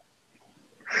thing.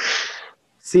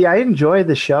 See, I enjoyed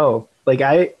the show. Like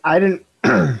I didn't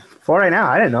for right now,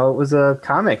 I didn't know it was a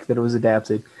comic that it was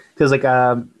adapted. Because like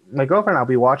my girlfriend and I'll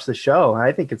be watching the show and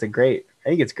I think it's great.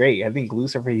 I think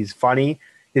Lucifer, he's funny.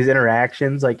 His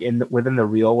interactions like within the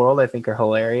real world I think are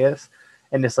hilarious.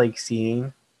 And just like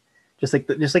seeing just like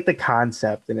the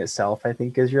concept in itself I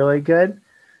think is really good.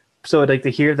 So I'd like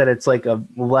to hear that it's like a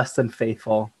less than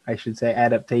faithful, I should say,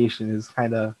 adaptation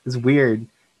is weird.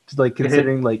 Just like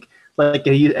considering like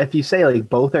if you say like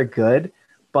both are good,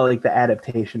 but like the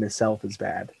adaptation itself is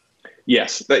bad.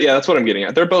 Yes, that's what I'm getting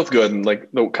at. They're both good, and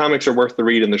like the comics are worth the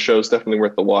read, and the show's definitely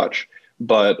worth the watch.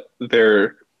 But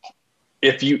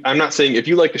I'm not saying if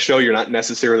you like the show, you're not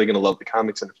necessarily going to love the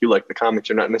comics, and if you like the comics,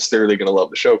 you're not necessarily going to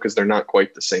love the show because they're not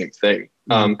quite the same thing.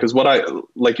 Because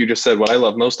like you just said, what I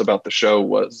love most about the show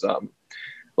was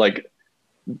like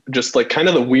just like kind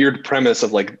of the weird premise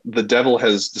of like the devil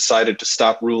has decided to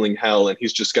stop ruling hell, and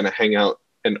he's just going to hang out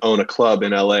and own a club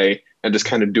in LA and just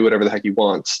kind of do whatever the heck he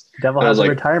wants. Devil has a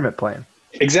retirement plan.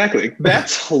 Exactly.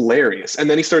 That's hilarious. And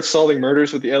then he starts solving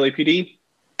murders with the LAPD.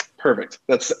 Perfect.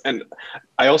 And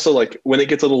I also like when it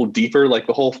gets a little deeper, like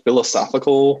the whole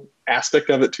philosophical aspect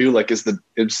of it too. Like, is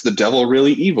the devil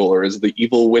really evil, or is the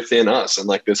evil within us? And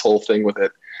like this whole thing with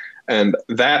it. And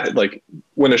that, like,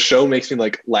 when a show makes me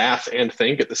like laugh and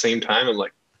think at the same time, I'm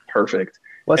like, perfect.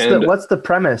 What's the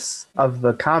premise of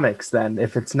the comics then?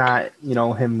 If it's not,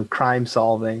 him crime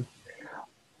solving,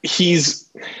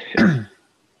 he's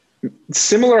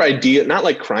similar idea, not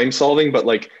like crime solving, but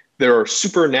like there are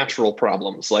supernatural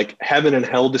problems, like heaven and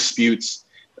hell disputes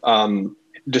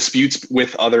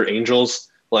with other angels.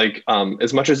 Like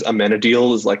as much as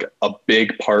Amenadiel is like a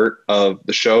big part of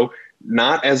the show,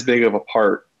 not as big of a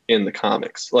part in the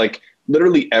comics. Like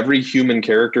literally every human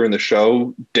character in the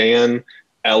show, Dan,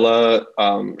 Ella,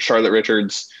 Charlotte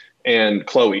Richards, and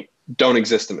Chloe, don't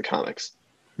exist in the comics.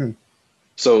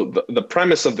 So the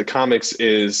premise of the comics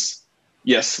is,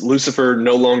 yes, Lucifer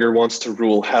no longer wants to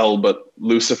rule hell, but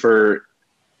Lucifer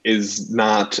is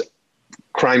not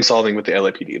crime solving with the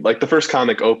LAPD. Like the first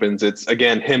comic opens, it's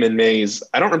again him and Maze.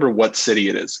 I don't remember what city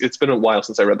it is. It's been a while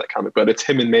since I read that comic, but it's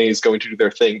him and Maze going to do their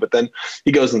thing. But then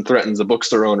he goes and threatens a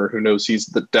bookstore owner who knows he's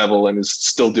the devil and is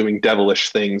still doing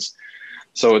devilish things.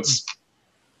 So it's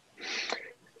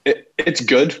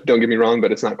good, don't get me wrong,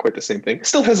 but it's not quite the same thing. It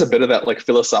still has a bit of that like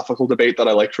philosophical debate that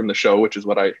I liked from the show, which is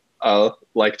what I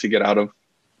like to get out of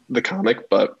the comic.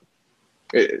 But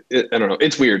I don't know,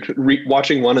 it's weird.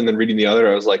 Watching one and then reading the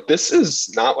other, I was like, this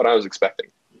is not what I was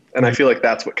expecting. And I feel like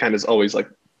that's what kind of always like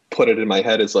put it in my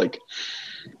head as like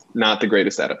not the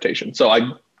greatest adaptation. So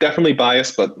I'm definitely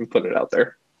biased, but I'm putting it out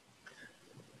there.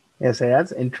 Yeah, so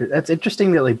that's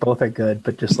interesting that like both are good,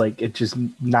 but just like it's just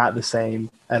not the same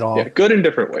at all. Yeah, good in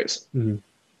different ways. Mm-hmm.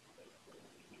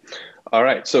 All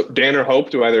right, so Dan or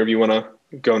Hope, do either of you want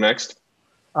to go next?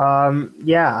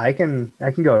 Yeah, I can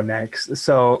go next.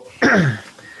 So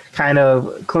kind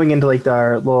of going into like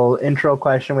our little intro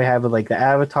question we have with like the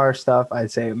Avatar stuff, I'd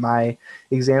say my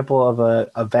example of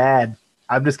a bad,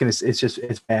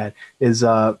 it's bad, is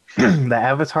the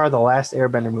Avatar The Last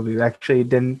Airbender movie. Actually it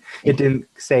didn't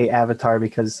say Avatar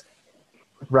because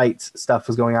rights stuff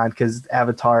was going on, because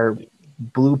Avatar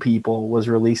Blue People was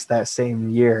released that same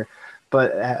year.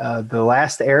 But The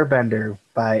Last Airbender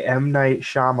by M. Night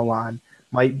Shyamalan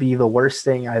might be the worst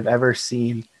thing I've ever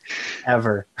seen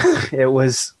ever. It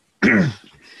was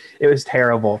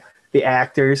terrible. The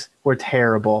actors were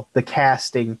terrible. The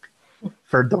casting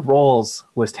for the roles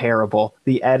was terrible.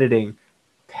 The editing,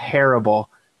 terrible.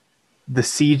 The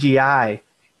CGI,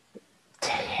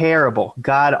 terrible.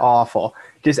 God awful.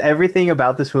 Just everything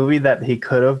about this movie that he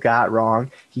could have got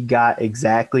wrong, he got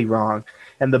exactly wrong.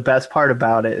 And the best part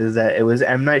about it is that it was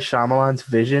M. Night Shyamalan's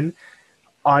vision,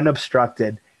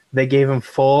 unobstructed. They gave him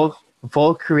full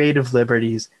creative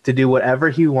liberties to do whatever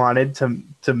he wanted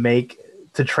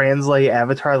to translate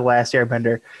Avatar: The Last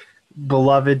Airbender,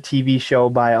 beloved TV show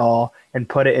by all, and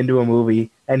put it into a movie.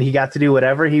 And he got to do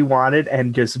whatever he wanted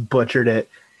and just butchered it.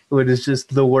 It was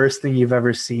just the worst thing you've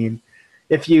ever seen.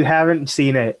 If you haven't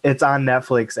seen it, it's on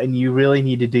Netflix, and you really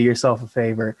need to do yourself a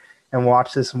favor and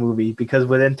watch this movie, because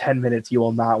within 10 minutes, you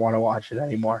will not want to watch it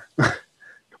anymore.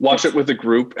 Watch it with a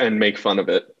group and make fun of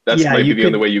it. That's might be the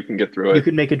only way you can get through it. You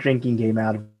could make a drinking game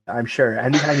out of it, I'm sure.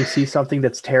 Anytime you see something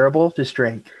that's terrible, just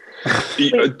drink.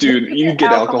 Dude, you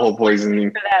get alcohol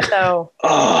poisoning. For that, though.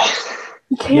 Oh.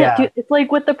 You can't it's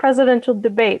like with the presidential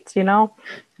debates, you know?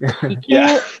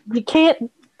 You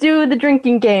can't do the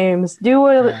drinking games.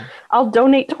 I'll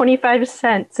donate 25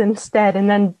 cents instead and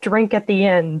then drink at the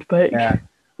end. But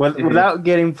without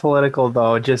getting political,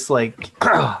 though, just like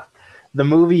the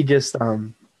movie just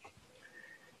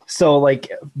so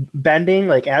like bending,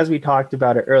 like as we talked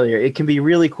about it earlier, it can be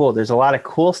really cool. There's a lot of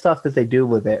cool stuff that they do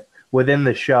with it within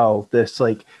the show. This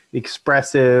like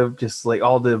expressive, just like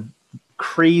all the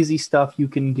crazy stuff you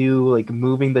can do, like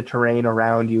moving the terrain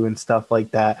around you and stuff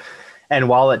like that. And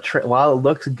while it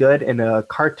looks good in a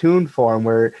cartoon form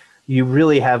where you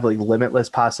really have like limitless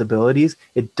possibilities,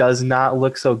 it does not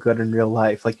look so good in real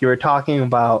life. Like you were talking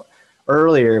about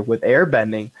earlier with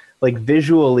airbending, like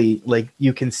visually, like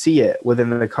you can see it within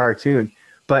the cartoon,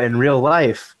 but in real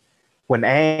life, when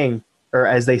Aang, or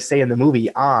as they say in the movie,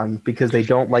 Aang, because they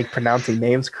don't like pronouncing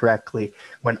names correctly,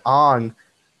 when Aang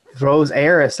throws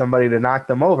air at somebody to knock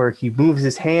them over, he moves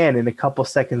his hand, and a couple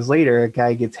seconds later, a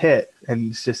guy gets hit,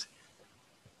 and it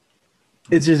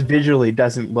just visually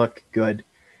doesn't look good.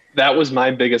 That was my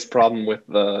biggest problem with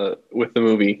the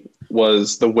movie,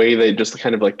 was the way they just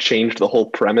kind of like changed the whole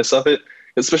premise of it.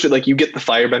 Especially like you get the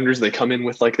firebenders, they come in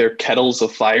with like their kettles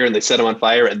of fire and they set them on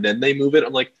fire and then they move it.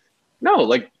 I'm like, no,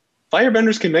 like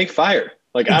firebenders can make fire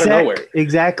like out of nowhere.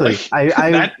 Exactly. Like,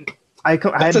 I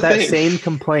had that same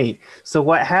complaint. So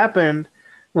what happened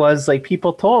was like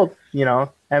people told,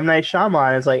 M. Night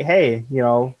Shyamalan is like, hey,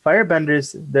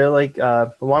 firebenders, they're like,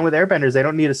 along with airbenders, they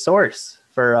don't need a source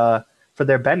for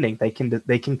their bending. They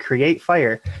can create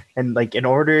fire, and like in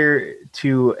order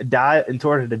to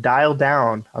dial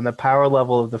down on the power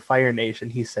level of the Fire Nation,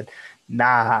 he said,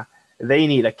 nah, they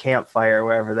need a campfire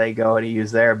wherever they go to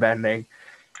use their bending.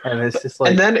 And it's just like,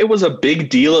 and then it was a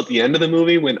big deal at the end of the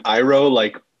movie when Iroh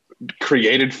like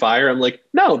created fire. I'm like,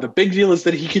 no, the big deal is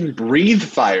that he can breathe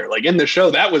fire. Like in the show,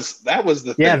 that was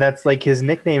the thing. Yeah, that's like his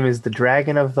nickname is the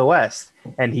Dragon of the West,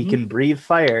 and he can breathe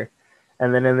fire.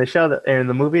 And then in the show, in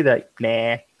the movie,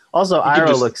 nah. Also,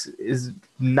 Iroh is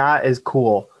not as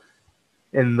cool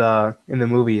in the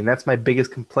movie, and that's my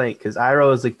biggest complaint, because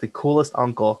Iroh is like the coolest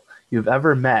uncle you've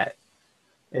ever met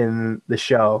in the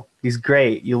show. He's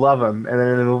great, you love him, and then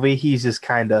in the movie, he's just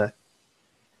kind of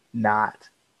not.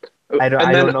 I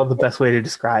don't know the best way to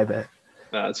describe it.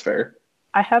 No, that's fair.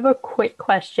 I have a quick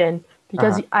question,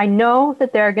 because I know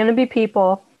that there are going to be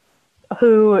people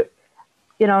who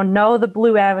know the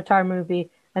Blue Avatar movie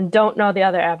and don't know the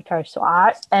other Avatars.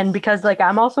 Because like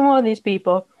I'm also one of these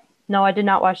people. No, I did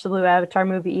not watch the Blue Avatar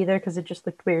movie either, because it just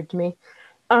looked weird to me.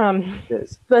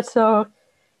 But so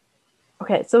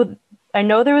I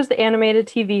know there was the animated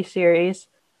TV series.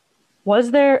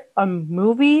 Was there a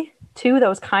movie too that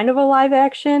was kind of a live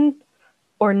action,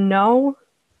 or no?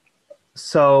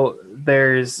 So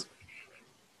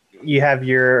you have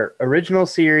your original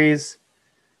series.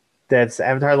 That's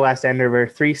Avatar: The Last Airbender,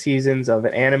 3 seasons of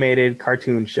an animated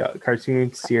cartoon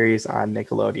series on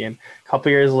Nickelodeon. A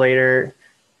couple years later,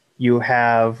 you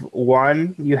have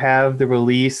the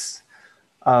release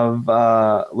of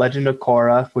Legend of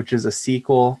Korra, which is a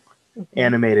sequel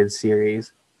animated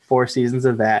series, 4 seasons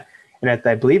of that. And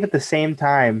I believe at the same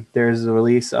time, there's the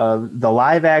release of the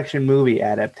live action movie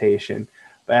adaptation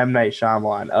by M. Night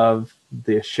Shyamalan of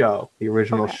the show, the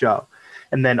original show.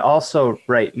 And then also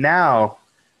right now,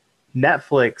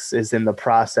 Netflix is in the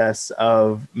process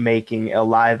of making a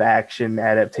live action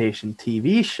adaptation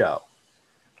TV show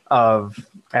of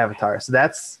Avatar. So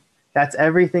that's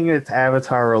everything that's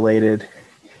Avatar related.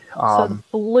 So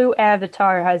Blue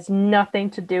Avatar has nothing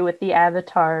to do with the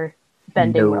Avatar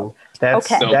bending world.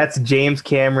 That's James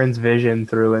Cameron's vision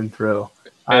through and through.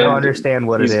 I don't understand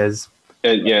what it is.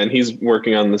 And he's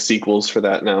working on the sequels for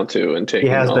that now too, and taking.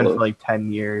 He has been for like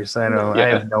 10 years. I know. Yeah. I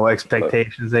have no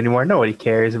expectations anymore. Nobody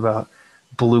cares about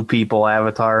Blue People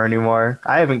Avatar anymore.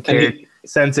 I haven't cared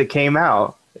since it came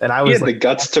out, and I was. He had the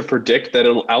guts to predict that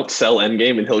it'll outsell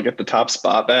Endgame and he'll get the top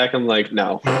spot back. I'm like,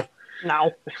 no.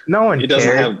 No. No one. He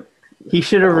doesn't have. He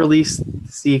should have released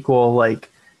the sequel like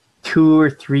 2 or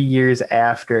 3 years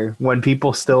after, when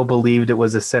people still believed it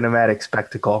was a cinematic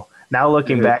spectacle. Now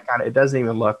looking back on it, it doesn't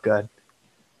even look good.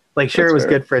 Like, sure, That's it was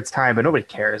fair. good for its time, but nobody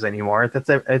cares anymore.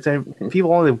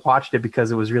 People only watched it because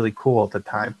it was really cool at the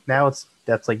time. Now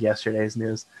that's like yesterday's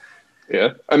news.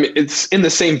 Yeah, I mean, it's in the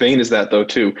same vein as that though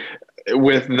too.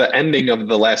 With the ending of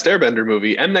the last Airbender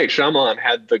movie, M. Night Shyamalan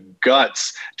had the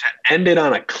guts to end it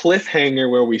on a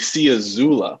cliffhanger where we see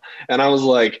Azula, and I was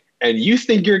like, "And you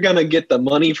think you're gonna get the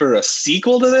money for a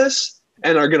sequel to this,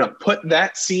 and are gonna put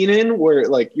that scene in where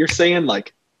like you're saying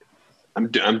like I'm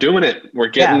doing it. We're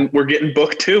getting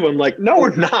book 2." I'm like, "No,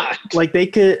 we're not." Like, they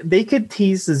could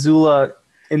tease Azula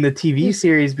in the TV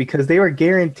series because they were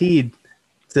guaranteed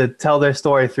to tell their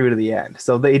story through to the end.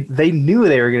 So they knew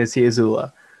they were going to see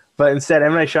Azula, but instead,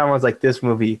 M. Night Shyamalan was like, "This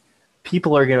movie,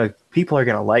 people are gonna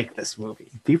like this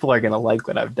movie. People are gonna like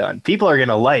what I've done. People are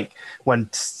gonna like when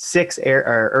 6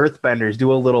 Earthbenders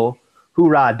do a little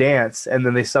hoorah dance, and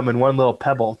then they summon one little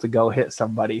pebble to go hit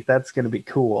somebody. That's gonna be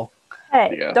cool."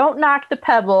 Hey, Yeah. don't knock the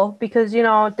pebble because,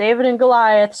 David and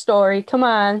Goliath story. Come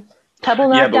on. Pebble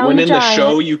knocked Yeah, but down when the in giant. the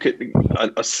show you could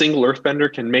a single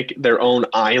Earthbender can make their own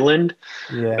island.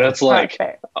 Yeah, That's like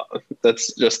Fair.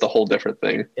 that's just a whole different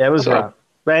thing. it was So, rough.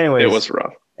 But anyways, It was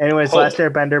rough. Anyways, Hope. Last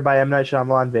Airbender by M. Night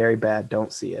Shyamalan, very bad.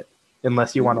 Don't see it.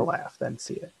 Unless you want to laugh, then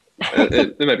see it.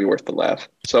 It might be worth the laugh.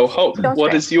 So, Hope, Don't what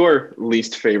stray. is your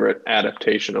least favorite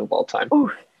adaptation of all time?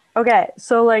 Ooh. Okay,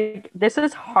 so this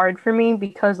is hard for me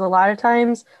because a lot of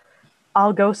times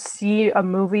I'll go see a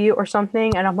movie or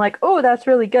something and I'm like, oh, that's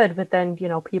really good. But then,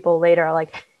 people later are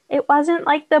like, it wasn't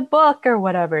like the book or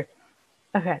whatever.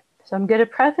 Okay, so I'm going to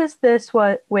preface this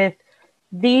with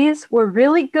these were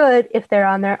really good if they're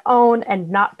on their own and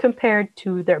not compared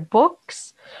to their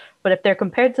books. But if they're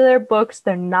compared to their books,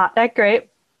 they're not that great.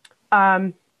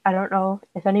 I don't know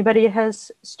if anybody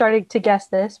has started to guess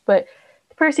this, but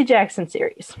the Percy Jackson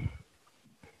series.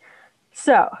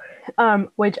 So,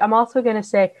 which I'm also going to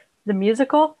say the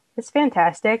musical is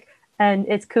fantastic and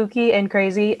it's kooky and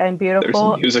crazy and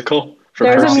beautiful. There's a musical for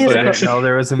There's a Percy musical. Jackson. No,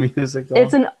 there was a musical.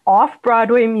 It's an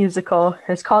off-Broadway musical.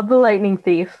 It's called The Lightning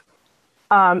Thief.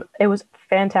 It was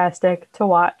fantastic to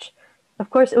watch. Of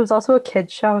course, it was also a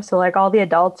kids show, so all the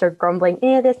adults are grumbling,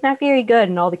 that's not very good,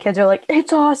 and all the kids are like,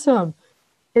 it's awesome.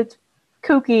 It's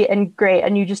kooky and great,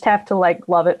 and you just have to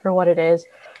love it for what it is,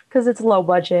 because it's low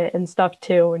budget and stuff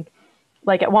too. And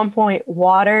at one point,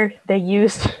 they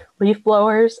used leaf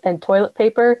blowers and toilet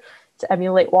paper to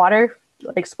emulate water,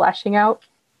 splashing out.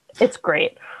 It's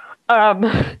great.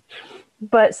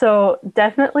 But so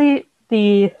definitely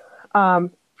the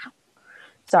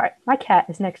sorry, my cat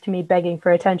is next to me begging for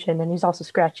attention and he's also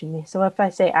scratching me. So if I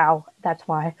say ow, that's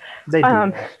why. They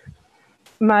do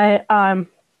that.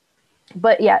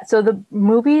 But yeah, so the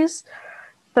movies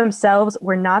themselves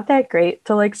were not that great.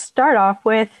 To start off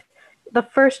with, the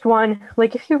first one,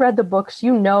 if you read the books,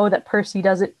 you know that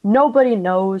nobody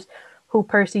knows who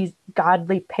Percy's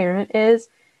godly parent is.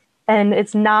 And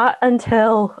it's not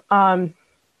until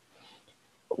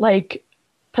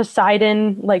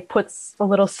Poseidon puts a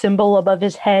little symbol above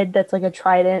his head that's a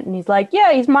trident, and he's like,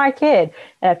 yeah, he's my kid.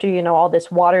 After all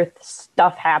this water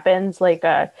stuff happens,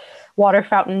 a water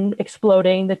fountain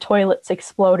exploding, the toilets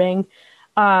exploding,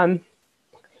 and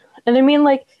I mean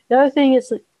the other thing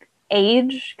is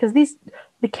age, because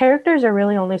the characters are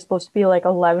really only supposed to be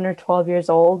 11 or 12 years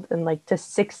old and to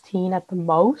 16 at the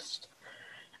most.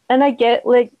 And I get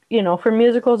for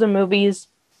musicals and movies,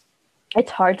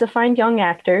 it's hard to find young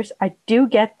actors. I do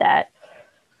get that.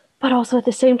 But also at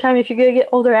the same time, if you're going to get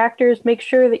older actors, make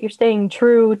sure that you're staying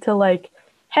true to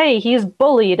hey, he's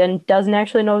bullied and doesn't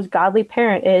actually know his godly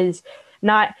parent is.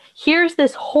 Not, here's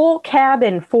this whole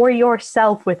cabin for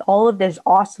yourself with all of this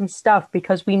awesome stuff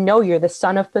because we know you're the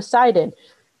son of Poseidon.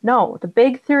 No, the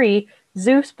big three,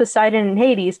 Zeus, Poseidon, and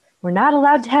Hades, were not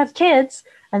allowed to have kids.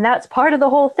 And that's part of the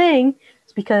whole thing.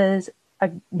 It's because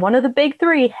one of the big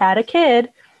three had a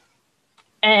kid.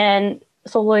 And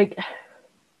so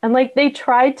they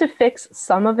tried to fix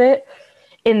some of it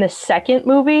in the second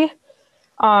movie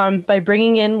by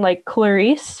bringing in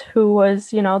Clarice, who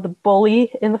was, the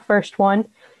bully in the first one.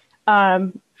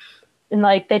 And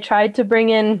they tried to bring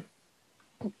in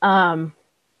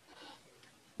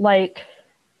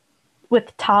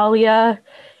with Talia.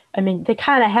 I mean, they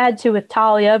kind of had to with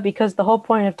Talia because the whole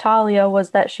point of Talia was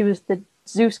that she was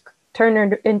Zeus turned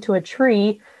her into a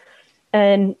tree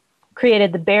and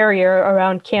created the barrier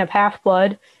around Camp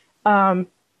Half-Blood. And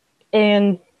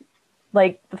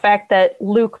the fact that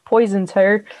Luke poisons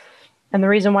her and the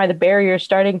reason why the barrier is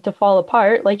starting to fall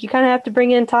apart, you kind of have to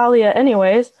bring in Talia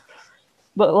anyways.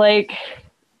 But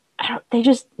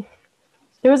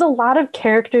there was a lot of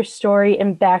character story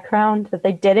and background that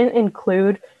they didn't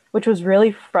include, which was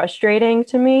really frustrating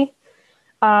to me.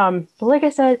 But like I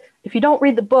said, if you don't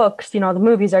read the books, the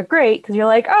movies are great because you're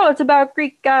like, oh, it's about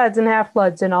Greek gods and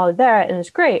half-bloods and all of that, and it's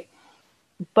great.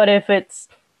 But if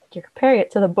you're comparing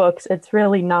it to the books, it's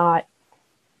really not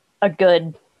a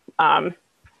good,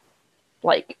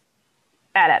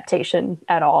 adaptation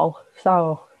at all.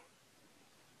 So.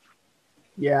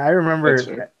 Yeah, I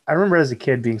remember as a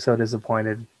kid being so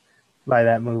disappointed by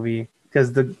that movie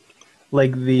because the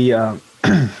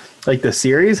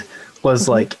series was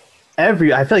like I feel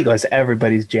like it was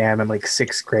everybody's jam in like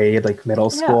sixth grade, like middle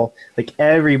school. Yeah. Like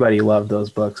everybody loved those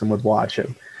books and would watch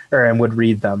them and would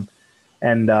read them.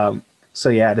 And so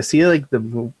yeah, to see like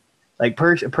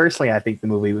personally, I think the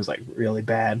movie was like really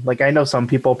bad. Like I know some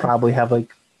people probably have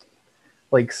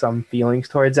like some feelings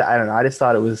towards it. I don't know. I just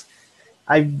thought it was.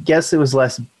 I guess it was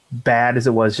less bad as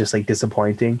it was just like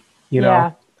disappointing. You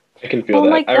know. I can feel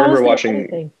that. I remember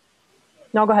watching.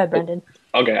 No, go ahead, Brendan.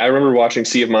 Okay, I remember watching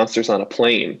Sea of Monsters on a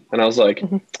plane, and I was like,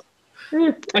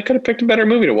 I could have picked a better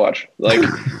movie to watch. Like,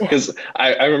 because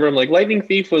I remember I'm like, Lightning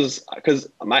Thief was, because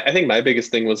I think my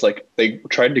biggest thing was like, they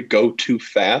tried to go too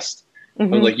fast.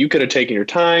 Mm-hmm. I'm like, you could have taken your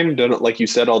time, done it, like you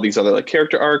said, all these other like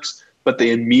character arcs, but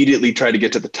they immediately tried to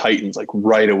get to the Titans like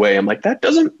right away. I'm like, that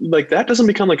doesn't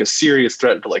become like a serious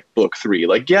threat until like book 3.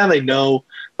 Like, yeah, they know,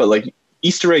 but like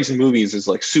Easter eggs in movies is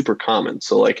like super common.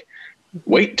 So like,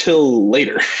 wait till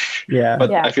later. Yeah.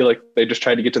 But I feel like they just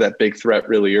tried to get to that big threat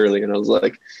really early. And I was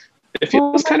like, it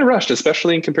was kind of rushed,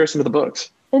 especially in comparison to the books.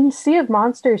 In Sea of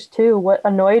Monsters too, what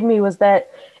annoyed me was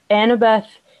that Annabeth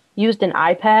used an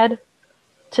iPad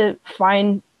to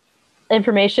find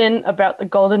information about the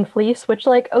Golden Fleece, which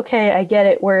like, okay, I get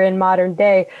it. We're in modern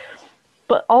day,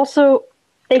 but also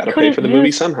they couldn't pay for the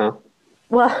movie somehow.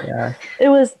 Well,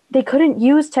 they couldn't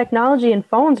use technology in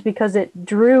phones because it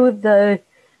drew the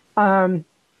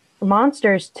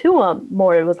monsters to them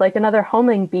more. It was like another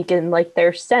homing beacon, like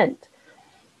their scent.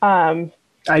 I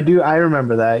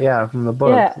remember that, from the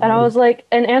book. Yeah, and I was like,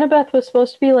 and Annabeth was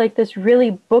supposed to be like this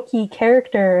really booky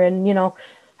character, and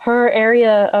her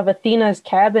area of Athena's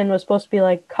cabin was supposed to be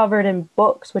like covered in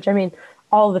books, which I mean,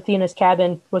 all of Athena's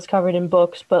cabin was covered in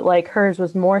books, but like hers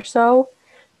was more so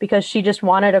because she just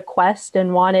wanted a quest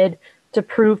and wanted to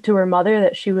prove to her mother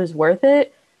that she was worth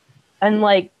it. And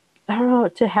like, I don't know,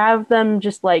 to have them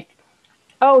just like,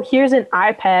 oh, here's an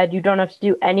iPad, you don't have to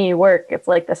do any work. It's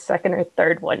like the second or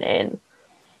third one in.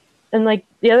 And like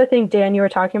the other thing, Dan, you were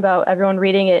talking about everyone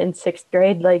reading it in 6th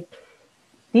grade, like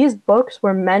these books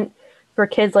were meant for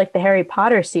kids like the Harry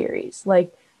Potter series.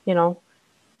 Like,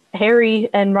 Harry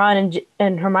and Ron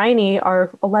and Hermione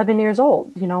are 11 years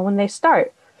old, when they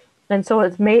start. And so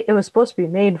it was supposed to be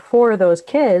made for those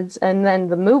kids. And then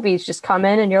the movies just come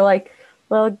in and you're like,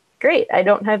 well, great. I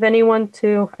don't have anyone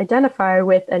to identify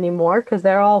with anymore because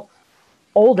they're all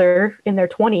older in their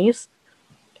 20s.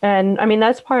 And I mean,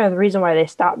 that's part of the reason why they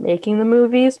stopped making the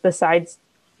movies, besides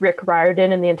Rick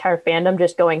Riordan and the entire fandom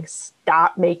just going,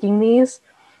 stop making these.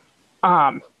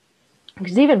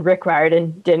 Because even Rick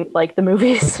Riordan didn't like the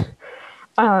movies.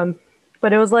 But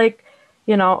it was like,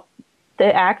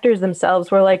 the actors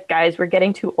themselves were like, guys, we're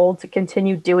getting too old to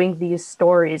continue doing these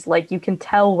stories. Like, you can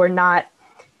tell we're not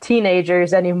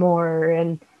teenagers anymore.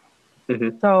 And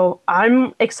so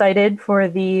I'm excited for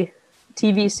the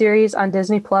TV series on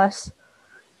Disney Plus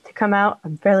to come out.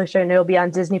 I'm fairly certain it'll be on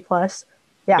Disney Plus.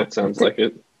 Yeah. That sounds like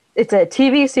it. It's a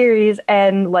TV series,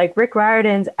 and like Rick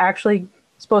Riordan's actually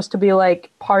supposed to be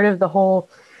like part of the whole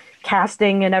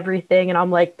casting and everything. And I'm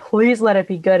like, please let it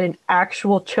be good and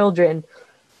actual children.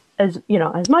 As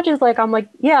much as like, I'm like,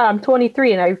 yeah, I'm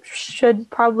 23 and I should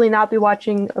probably not be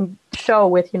watching a show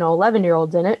with,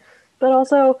 11-year-olds in it. But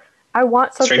also, I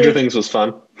want something. Stranger Things was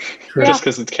fun. Just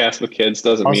because it's cast with kids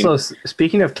doesn't mean. Also,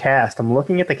 speaking of cast, I'm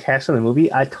looking at the cast of the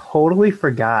movie. I totally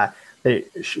forgot that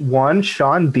one,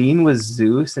 Sean Bean was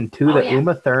Zeus, and two,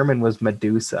 Uma Thurman was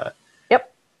Medusa.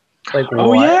 Yep. Like, oh,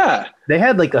 what? Yeah. They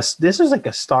had this was like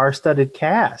a star-studded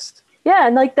cast. Yeah,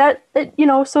 and like that,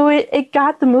 so it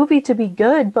got the movie to be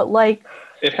good, but like...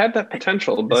 It had that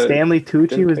potential, but... Stanley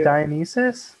Tucci was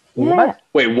Dionysus? Yeah. What?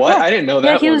 Wait, what? Yeah. I didn't know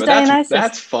that he was Dionysus.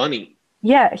 That's funny.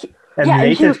 Yeah. And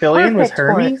Nathan Fillion was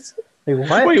Hermes? Wait,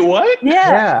 what? Wait, what?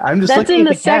 Yeah. I'm just that's looking in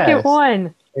at the second cast.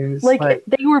 one. Like,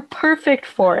 they were perfect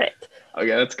for it. Okay,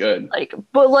 that's good. Like,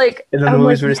 but like... And the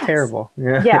movies were just terrible.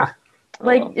 Yeah. Yeah.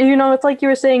 Like, it's like you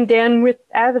were saying, Dan, with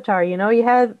Avatar, you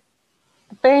had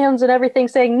fans and everything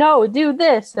saying, no, do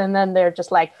this. And then they're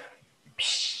just like,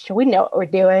 psh, we know what we're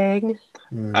doing.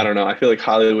 I don't know. I feel like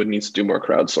Hollywood needs to do more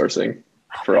crowdsourcing.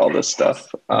 for all this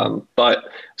stuff. But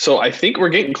so I think we're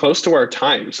getting close to our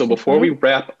time. So before we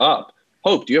wrap up,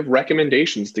 Hope, do you have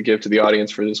recommendations to give to the audience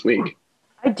for this week?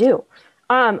 I do.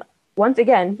 Once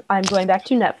again, I'm going back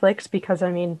to Netflix because,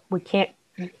 I mean, we can't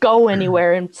go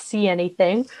anywhere and see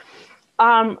anything.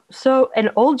 So an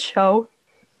old show,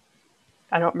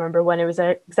 I don't remember when it was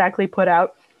exactly put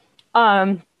out,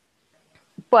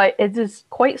 but it is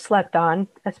quite slept on,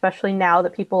 especially now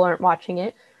that people aren't watching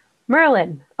it.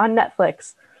 Merlin on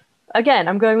Netflix. Again,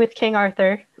 I'm going with King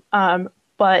Arthur,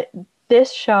 but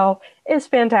this show is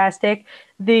fantastic.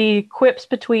 The quips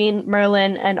between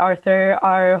Merlin and Arthur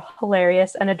are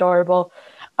hilarious and adorable.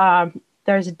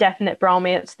 There's a definite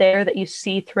bromance there that you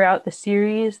see throughout the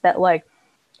series that, like,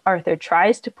 Arthur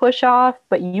tries to push off,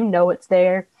 but you know it's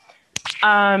there.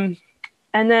 And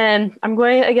then I'm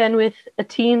going again with a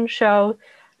teen show,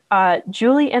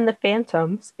 Julie and the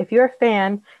Phantoms. If you're a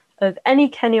fan of any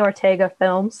Kenny Ortega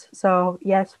films, so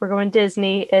yes, we're going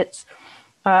Disney. It's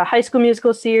High School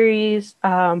Musical series,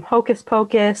 Hocus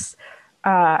Pocus,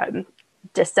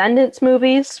 Descendants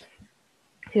movies.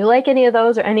 If you like any of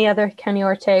those or any other Kenny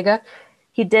Ortega,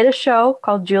 he did a show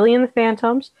called Julie and the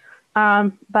Phantoms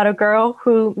about a girl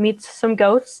who meets some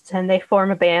ghosts and they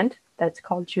form a band that's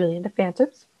called Julie and the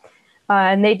Phantoms.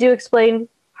 And they do explain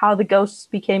how the ghosts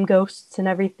became ghosts and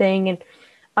everything.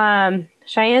 And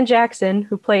Cheyenne Jackson,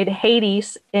 who played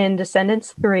Hades in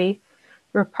Descendants 3,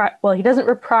 well, he doesn't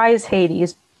reprise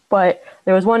Hades, but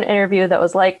there was one interview that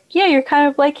was like, yeah, you're kind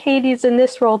of like Hades in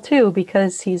this role too,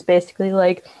 because he's basically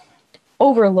like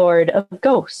overlord of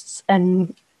ghosts.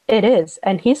 And it is.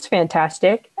 And he's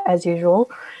fantastic, as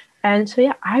usual. And so,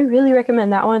 yeah, I really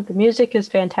recommend that one. The music is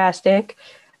fantastic.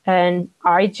 And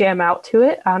I jam out to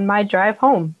it on my drive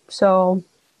home. So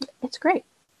it's great.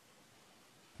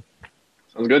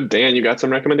 Sounds good. Dan, you got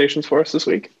some recommendations for us this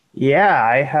week? Yeah,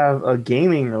 I have a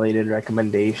gaming related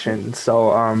recommendation.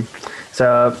 So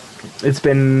it's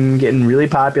been getting really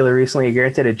popular recently.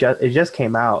 Granted, it just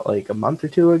came out like a month or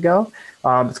two ago.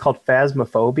 It's called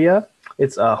Phasmophobia.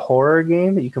 It's a horror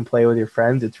game that you can play with your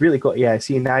friends. It's really cool. Yeah, I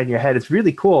see now in your head. It's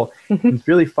really cool. It's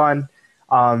really fun.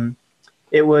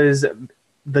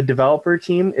 The developer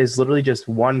team is literally just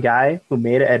one guy who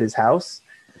made it at his house.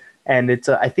 And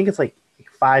I think it's like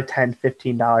 $5, $10,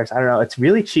 $15. I don't know. It's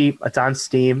really cheap. It's on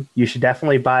Steam. You should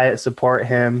definitely buy it, support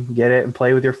him, get it, and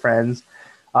play with your friends.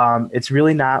 It's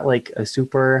really not like a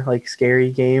super like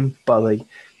scary game, but like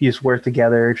you just work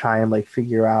together, try and like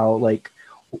figure out like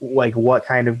what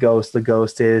kind of ghost the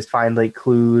ghost is, find like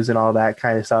clues and all that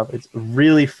kind of stuff. It's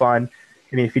really fun.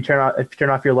 I mean, if you turn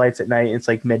off your lights at night, it's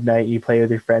like midnight, you play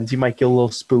with your friends, you might get a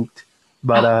little spooked.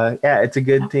 But yeah, it's a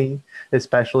good thing,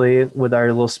 especially with our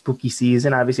little spooky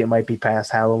season. Obviously, it might be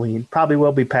past Halloween. Probably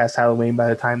will be past Halloween by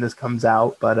the time this comes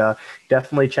out. But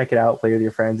definitely check it out. Play with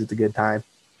your friends. It's a good time.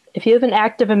 If you have an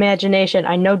active imagination,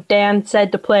 I know Dan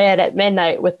said to play it at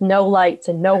midnight with no lights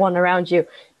and no one around you.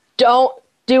 Don't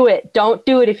do it. Don't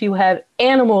do it if you have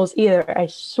animals either. I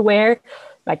swear.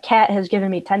 My cat has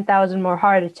given me 10,000 more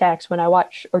heart attacks when I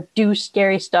watch or do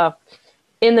scary stuff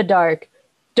in the dark.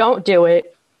 Don't do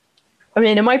it. I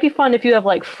mean, it might be fun if you have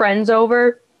like friends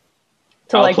over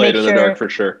to I'll like play make it in sure. the dark for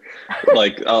sure.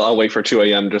 Like I'll wait for 2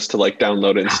 a.m. just to like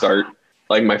download it and start.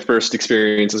 Like my first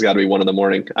experience has got to be 1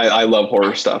 a.m. I love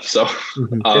horror stuff, so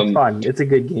it's fun. It's a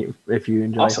good game if you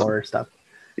enjoy horror stuff.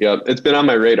 Yeah, it's been on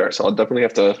my radar, so I'll definitely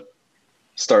have to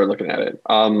start looking at it.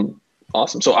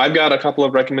 Awesome. So I've got a couple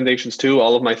of recommendations too.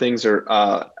 All of my things are,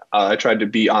 I tried to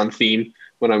be on theme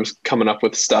when I was coming up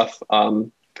with stuff.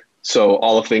 So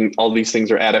all these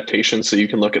things are adaptations, so you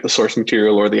can look at the source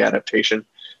material or the adaptation.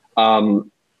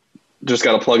 Just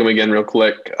got to plug them again real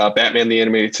quick. Batman, the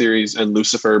animated series, and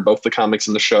Lucifer, both the comics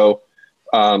and the show.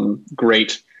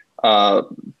 Great.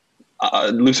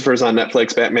 Lucifer's on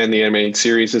Netflix. Batman, the animated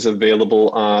series, is available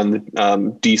on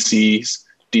DC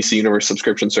Universe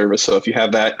subscription service. So if you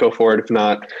have that, go for it. If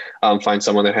not, find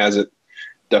someone that has it.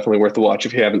 Definitely worth the watch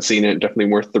if you haven't seen it. Definitely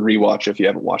worth the rewatch if you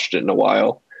haven't watched it in a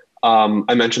while.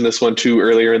 I mentioned this one too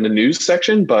earlier in the news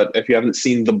section, but if you haven't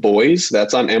seen The Boys,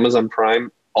 that's on Amazon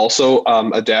Prime. Also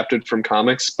adapted from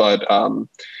comics, but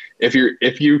if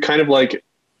you kind of like,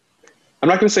 I'm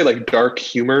not going to say like dark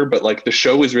humor, but like the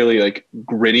show is really like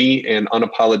gritty and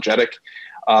unapologetic.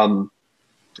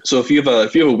 So if you have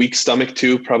a weak stomach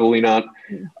too, probably not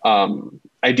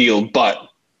ideal, but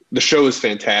the show is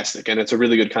fantastic and it's a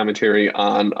really good commentary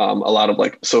on a lot of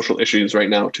like social issues right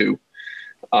now too.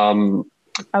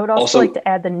 I would also like to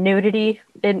add the nudity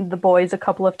in The Boys a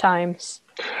couple of times.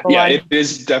 Yeah, it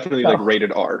is definitely like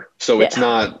rated R. So it's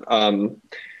not,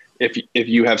 if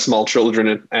you have small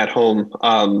children at home,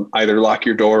 either lock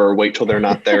your door or wait till they're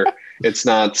not there. It's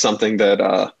not something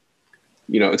that,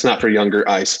 it's not for younger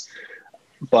eyes.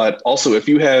 But also, if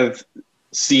you have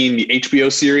seen the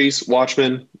HBO series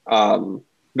Watchmen, that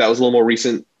was a little more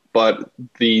recent, but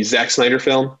the Zack Snyder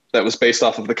film that was based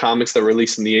off of the comics that were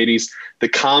released in the 80s, the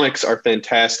comics are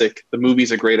fantastic. The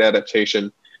movie's a great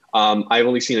adaptation. I've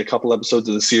only seen a couple episodes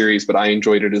of the series, but I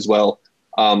enjoyed it as well.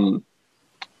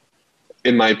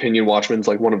 In my opinion, Watchmen's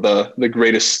like one of the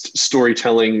greatest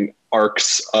storytelling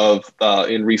arcs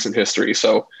in recent history.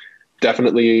 So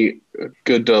definitely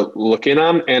good to look in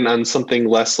on, and on something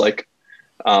less like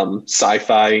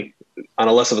sci-fi, on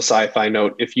a less of a sci-fi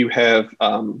note, if you have,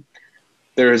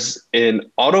 there's an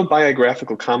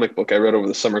autobiographical comic book I read over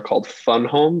the summer called Fun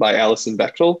Home by Alison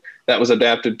Bechtel that was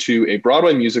adapted to a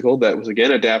Broadway musical that was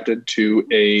again adapted to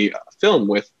a film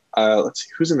with, let's see,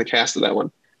 who's in the cast of that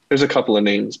one? There's a couple of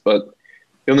names, but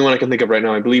the only one I can think of right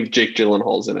now, I believe Jake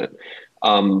Gyllenhaal's in it.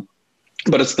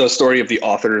 But it's the story of the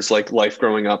author's like life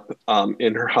growing up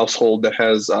in her household that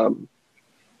has, I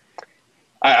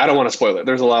don't want to spoil it.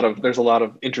 There's a lot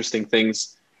of interesting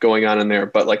things going on in there,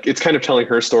 but like it's kind of telling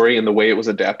her story, and the way it was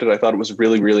adapted, I thought it was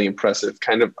really, really impressive.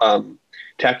 Kind of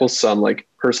tackles some like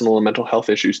personal and mental health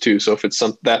issues too. So if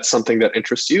that's something that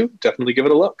interests you, definitely give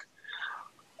it a look.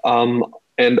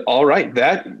 And all right,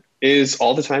 that is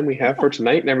all the time we have for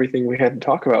tonight and everything we had to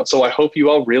talk about. So I hope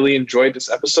you all really enjoyed this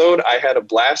episode. I had a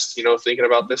blast, thinking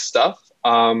about this stuff.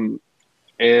 And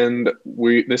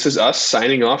this is us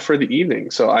signing off for the evening.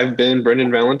 So I've been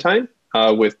Brendan Valentine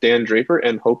with Dan Draper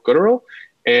and Hope Gooderl,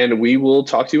 and we will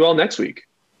talk to you all next week.